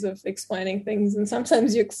different ways of explaining things, and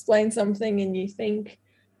sometimes you explain something and you think,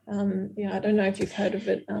 I don't know if you've heard of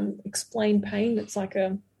it, explain pain. It's like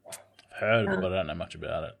a... I've heard of it, but I don't know much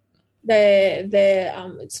about it.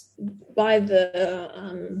 It's by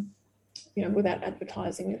the, without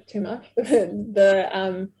advertising it too much,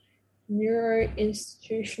 the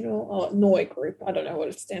Neuro-Institutional, or NOI group, I don't know what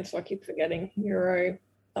it stands for, I keep forgetting, Neuro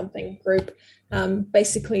something group.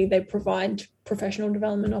 Basically, they provide professional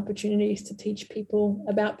development opportunities to teach people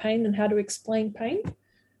about pain and how to explain pain.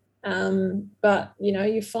 But,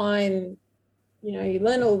 you find, you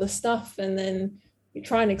learn all the stuff and then you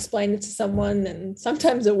try and explain it to someone, and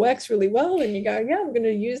sometimes it works really well and you go, yeah, I'm going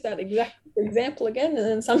to use that exact example again. And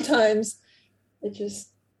then sometimes it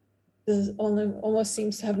just almost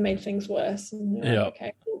seems to have made things worse. And you're like,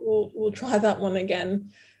 okay, we'll try that one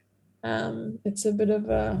again. It's a bit of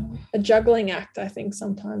a juggling act, I think,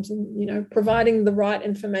 sometimes, and, providing the right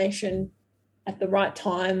information at the right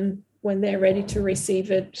time when they're ready to receive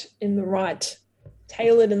it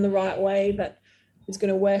tailored in the right way that is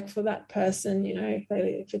going to work for that person.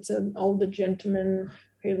 If it's an older gentleman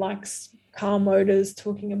who likes car motors,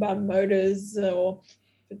 talking about motors, or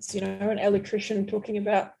if it's, an electrician talking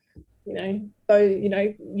about,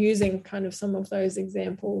 using kind of some of those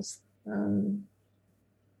examples.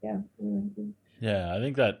 Yeah, I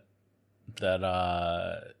think that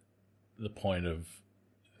the point of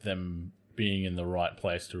them being in the right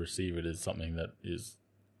place to receive it is something that is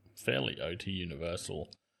fairly OT universal.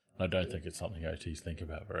 I don't think it's something OTs think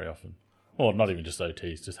about very often. Well, not even just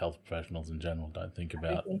OTs, just health professionals in general don't think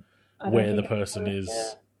about where the person is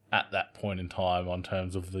at that point in time on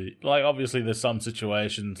terms of obviously there's some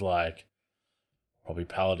situations like probably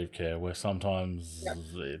palliative care where sometimes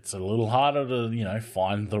it's a little harder to,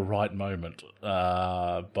 find the right moment.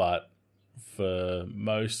 But for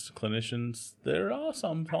most clinicians, there are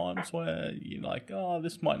some times where you're like, oh,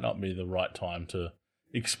 this might not be the right time to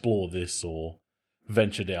explore this or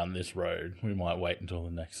venture down this road. We might wait until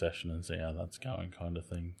the next session and see how that's going, kind of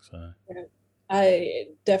thing. So I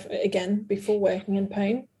definitely, again, before working in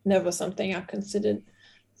pain, never something I considered.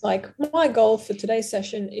 It's like, my goal for today's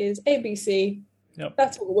session is ABC. Yep.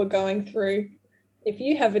 That's what we're going through. If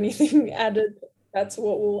you have anything added, that's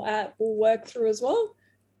what we'll work through as well.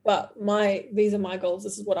 But these are my goals.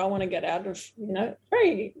 This is what I want to get out of, it's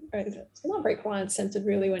not very client-centered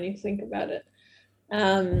really when you think about it.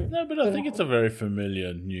 No, but I think it's a very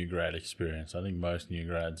familiar new grad experience. I think most new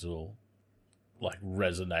grads will like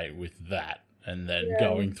resonate with that, and then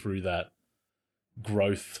going through that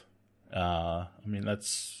growth. I mean,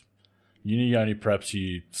 that's uni only preps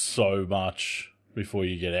you so much before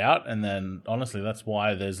you get out, and then honestly, that's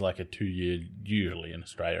why there's like a 2-year, usually in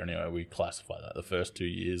Australia anyway, we classify that the first 2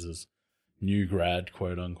 years as new grad,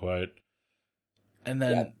 quote unquote, and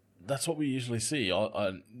then that's what we usually see.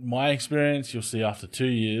 My experience, you'll see after 2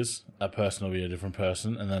 years, that person will be a different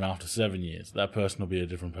person, and then after 7 years, that person will be a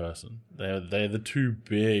different person. They're the two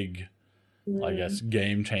big, I guess,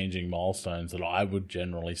 game-changing milestones that I would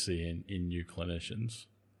generally see in new clinicians.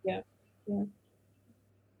 Yeah.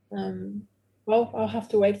 Well, I'll have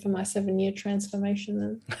to wait for my 7-year transformation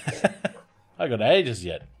then. I got ages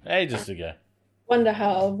to go. Wonder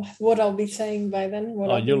what I'll be saying by then.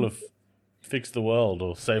 You'll have fixed the world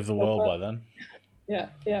or saved the world by then.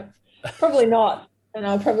 Yeah. Probably not. And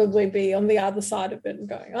I'll probably be on the other side of it and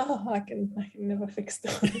going, I can never fix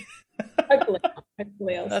it.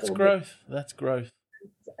 Hopefully I'll That's growth. That's growth.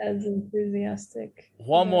 As enthusiastic.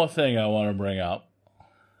 One more thing I want to bring up,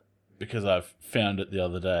 because I've found it the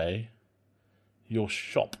other day. Your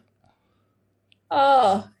shop.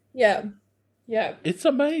 Oh, yeah. It's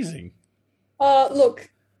amazing. Oh, look,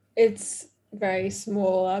 it's very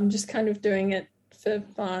small. I'm just kind of doing it for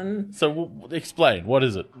fun. So explain, what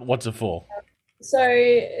is it? What's it for? So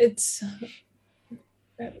it's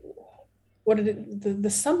the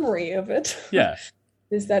summary of it. Yeah.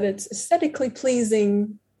 Is that it's aesthetically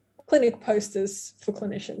pleasing clinic posters for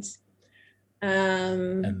clinicians.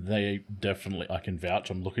 And they definitely, I can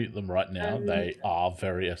vouch, I'm looking at them right now. They are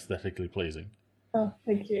very aesthetically pleasing. Oh,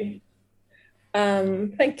 thank you.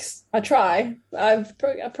 Thanks. I try. I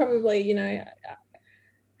probably,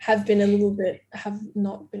 have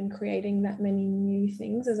not been creating that many new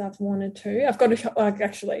things as I've wanted to. I've got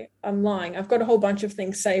I'm lying. I've got a whole bunch of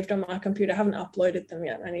things saved on my computer. I haven't uploaded them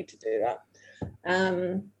yet. I need to do that.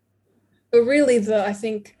 But really, I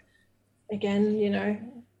think,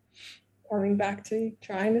 again, coming back to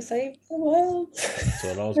trying to save the world. That's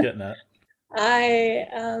what I was getting at. I,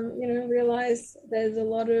 realized there's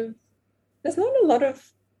not a lot of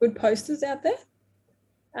good posters out there.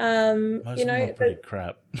 Most of them are pretty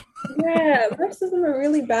crap. Yeah, most of them are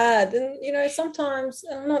really bad. And, sometimes,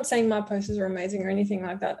 I'm not saying my posters are amazing or anything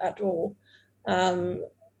like that at all.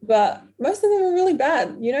 But most of them are really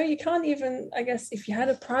bad. You can't even, I guess, if you had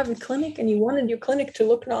a private clinic and you wanted your clinic to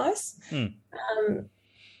look nice,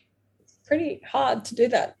 it's pretty hard to do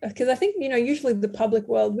that. Because I think, usually the public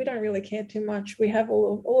world, we don't really care too much. We have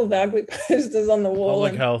all of the ugly posters on the wall.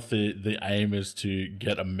 Public health, the aim is to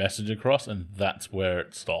get a message across, and that's where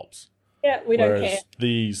it stops. Yeah, we don't care.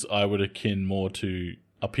 These, I would akin more to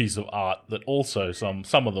a piece of art that also, some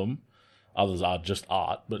of them, others are just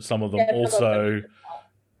art, but some of them also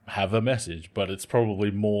have a message, but it's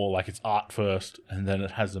probably more like it's art first and then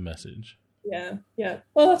it has a message. Yeah.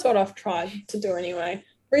 Well, that's what I've tried to do anyway.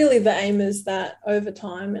 Really, the aim is that over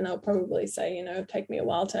time, and I'll probably say, it'll take me a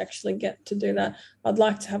while to actually get to do that. I'd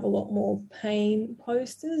like to have a lot more pain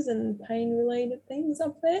posters and pain-related things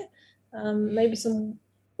up there. Maybe some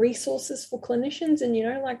resources for clinicians and,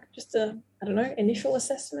 just initial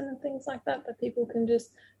assessment and things like that people can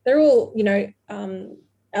they're all,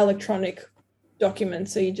 electronic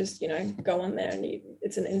documents. So you just, go on there and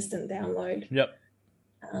it's an instant download. Yep.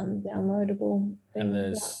 Downloadable thing. And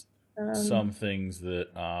there's some things that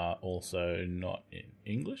are also not in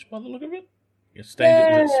English by the look of it. Is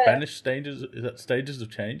it Spanish stages? Is that stages of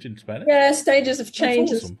change in Spanish? Yeah, stages of change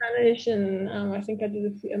in Spanish, and I think I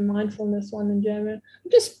did a mindfulness one in German.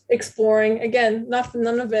 I'm just exploring. Again,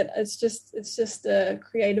 none of it. It's just a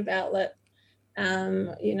creative outlet.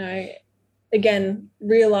 Again,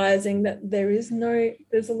 realizing that there's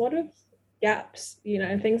a lot of gaps,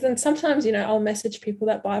 things, and sometimes, I'll message people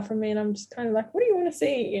that buy from me, and I'm just kind of like, what do you want to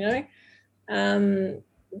see,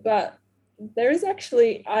 but there is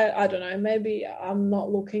actually, I don't know, maybe I'm not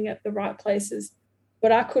looking at the right places,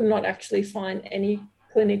 but I could not actually find any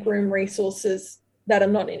clinic room resources that are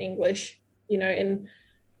not in English, in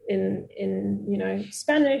in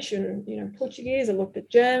Spanish and Portuguese. I looked at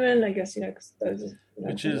German. I guess because those are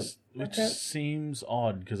which seems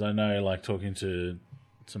odd because I know like talking to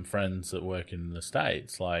some friends that work in the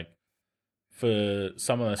States, like for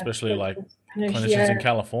some of them, especially like Spanish, clinicians in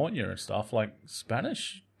California and stuff, like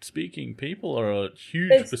Spanish speaking people are a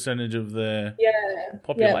huge percentage of their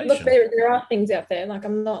population. Yeah. Look, there are things out there. Like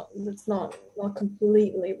it's not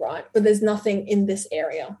completely right, but there's nothing in this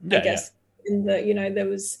area. I guess in the there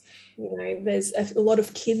was there's a lot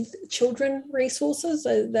of children resources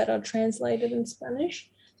that are translated in Spanish.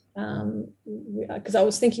 Because I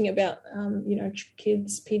was thinking about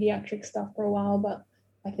kids pediatric stuff for a while, but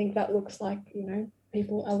I think that looks like a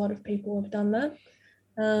lot of people have done that.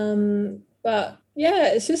 But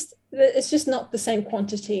yeah, it's just not the same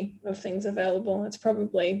quantity of things available. That's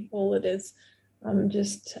probably all it is. I'm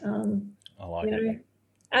just I like it.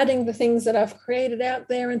 Adding the things that I've created out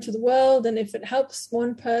there into the world, and if it helps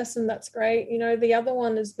one person, that's great. The other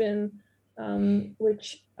one has been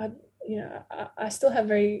which I still have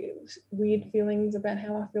very weird feelings about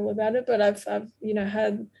how I feel about it, but I've had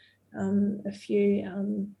a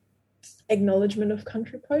few acknowledgement of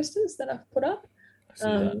country posters that I've put up.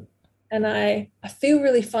 And I feel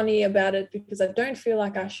really funny about it because I don't feel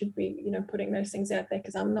like I should be, putting those things out there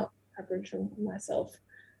because I'm not Aboriginal myself.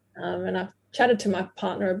 And I've chatted to my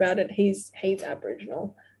partner about it. He's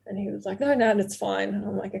Aboriginal, and he was like, no, it's fine. And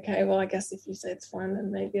I'm like, okay, well, I guess if you say it's fine,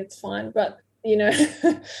 then maybe it's fine. But, so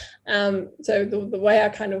the way I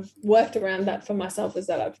kind of worked around that for myself is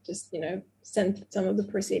that I've just, sent some of the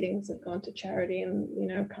proceedings have gone to charity and,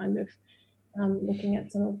 kind of looking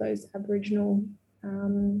at some of those Aboriginal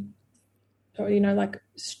I'm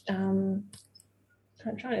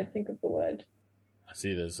trying to think of the word. I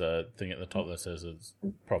see there's a thing at the top that says it's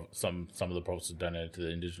some of the profits are donated to the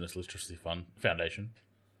Indigenous Literacy Foundation.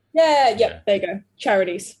 Yeah, there you go.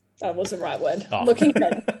 Charities. That was the right word. Oh. Looking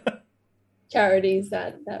at charities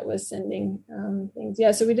that were sending things.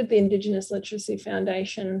 Yeah, so we did the Indigenous Literacy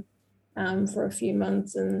Foundation for a few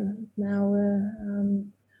months, and now we're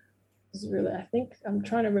I think I'm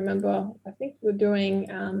trying to remember. I think we're doing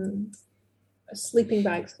sleeping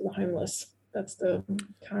bags for the homeless. That's the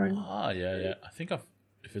current. Yeah. I think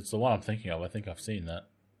if it's the one I'm thinking of, I think I've seen that.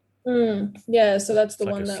 Yeah, so that's the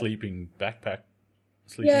it's one like a that sleeping bag one.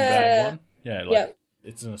 Yeah,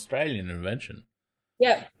 it's an Australian invention.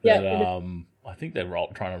 Yeah. I think they're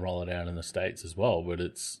trying to roll it out in the States as well, but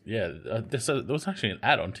it's there was actually an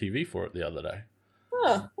ad on TV for it the other day.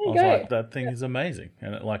 Oh, there you go. Like, that thing is amazing,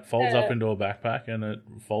 and it like folds up into a backpack, and it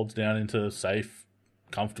folds down into safe,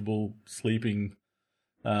 comfortable sleeping,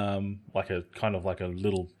 like a kind of like a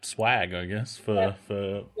little swag, I guess, for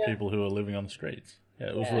people who are living on the streets. Yeah,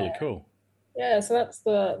 it was really cool. Yeah, so that's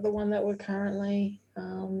the one that we're currently,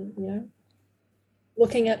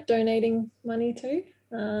 looking at donating money to.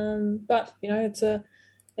 But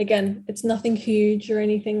it's nothing huge or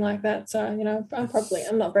anything like that. So,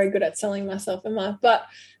 I'm not very good at selling myself, am I? But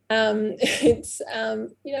it's,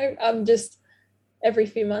 I'm just every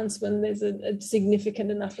few months when there's a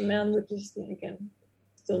significant enough amount, which is, again,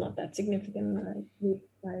 still not that significant, I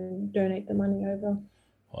donate the money over.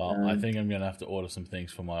 Well, I think I'm going to have to order some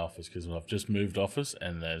things for my office because I've just moved office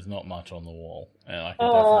and there's not much on the wall. And I can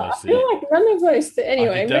definitely see. I feel like none of those.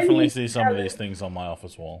 Anyway, I can definitely see some of these things on my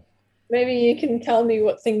office wall. Maybe you can tell me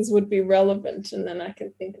what things would be relevant, and then I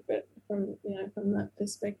can think of it from that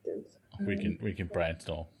perspective. We can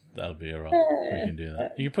brainstorm. That'll be alright. We can do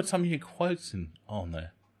that. You can put some of your quotes on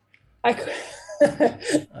there. That'd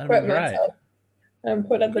be great.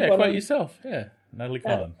 Put at the bottom. Quote yourself. Yeah, Natalie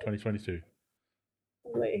Carlin, 2022.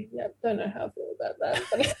 Yeah, don't know how I feel about that,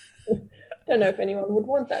 but don't know if anyone would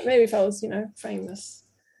want that. Maybe if I was, famous.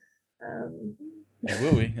 It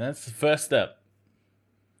will be. That's the first step.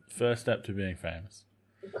 First step to being famous.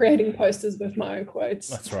 Creating posters with my own quotes.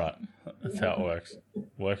 That's right. That's how it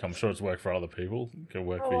works. I'm sure it's worked for other people. It can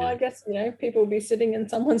work for you. I guess, people will be sitting in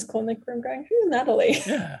someone's clinic room going, who's Natalie?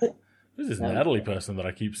 Yeah. Who's this Natalie person that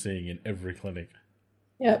I keep seeing in every clinic?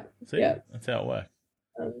 Yep. See? Yep. That's how it works.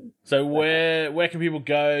 So where can people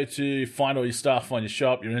go to find all your stuff on your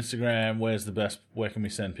shop, your Instagram? Where can we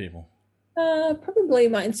send people? Probably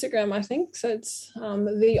my Instagram, I think. So it's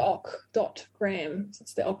theoc.gram. So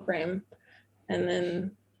it's the Ocgram. And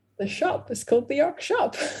then the shop is called the Oc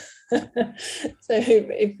Shop. So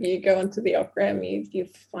if you go onto the Ocgram, you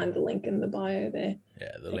find the link in the bio there.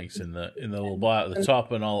 Yeah, the link's in the little bio at the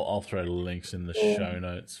top, and I'll throw the links in the show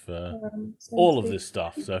notes for all of this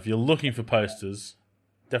stuff. So if you're looking for posters,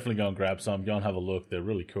 definitely go and grab some. Go and have a look. They're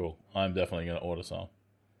really cool. I'm definitely going to order some.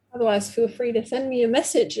 Otherwise, feel free to send me a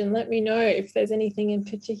message and let me know if there's anything in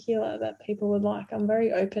particular that people would like. I'm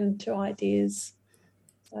very open to ideas.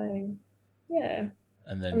 So, yeah.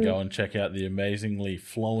 And then go and check out the amazingly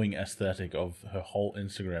flowing aesthetic of her whole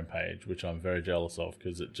Instagram page, which I'm very jealous of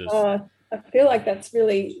because it just... Oh, I feel like that's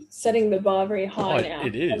really setting the bar very high now.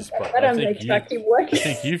 It is, but I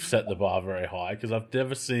think you've set the bar very high because I've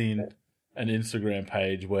never seen an Instagram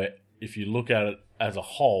page where if you look at it as a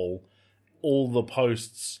whole, all the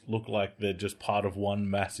posts look like they're just part of one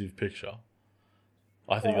massive picture.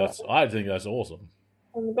 I think that's awesome.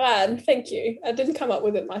 I'm glad. Thank you. I didn't come up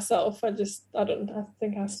with it myself. I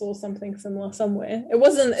think I saw something similar somewhere. It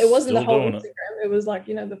wasn't the whole Instagram. It was like,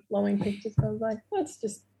 the flowing pictures. I was like, let's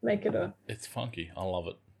just make it It's funky. I love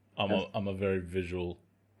it. I'm a very visual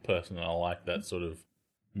person and I like that sort of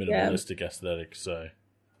minimalistic aesthetic. So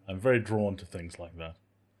I'm very drawn to things like that.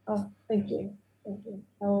 Oh, thank you. Thank you.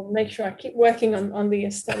 I'll make sure I keep working on the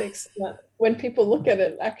aesthetics that when people look at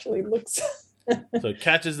it actually looks... So it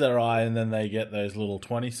catches their eye and then they get those little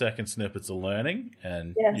 20-second snippets of learning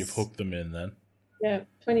and you've hooked them in then. Yeah,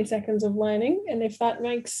 20 seconds of learning. And if that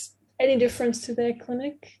makes any difference to their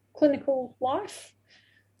clinical life,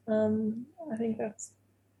 I think that's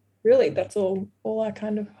all I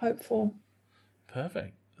kind of hope for.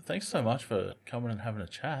 Perfect. Thanks so much for coming and having a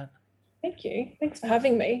chat. Thank you. Thanks for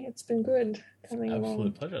having me. It's been good coming along.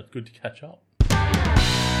 Absolute pleasure. It's good to catch up.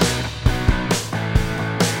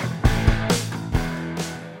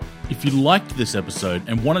 If you liked this episode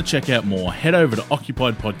and want to check out more, head over to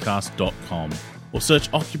occupiedpodcast.com or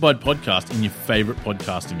search Occupied Podcast in your favourite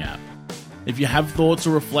podcasting app. If you have thoughts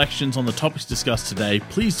or reflections on the topics discussed today,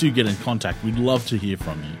 please do get in contact. We'd love to hear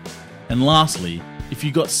from you. And lastly, if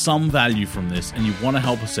you got some value from this and you want to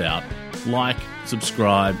help us out, like,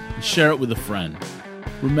 subscribe, and share it with a friend.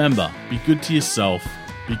 Remember, be good to yourself,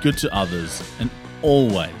 be good to others, and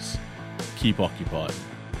always keep occupied.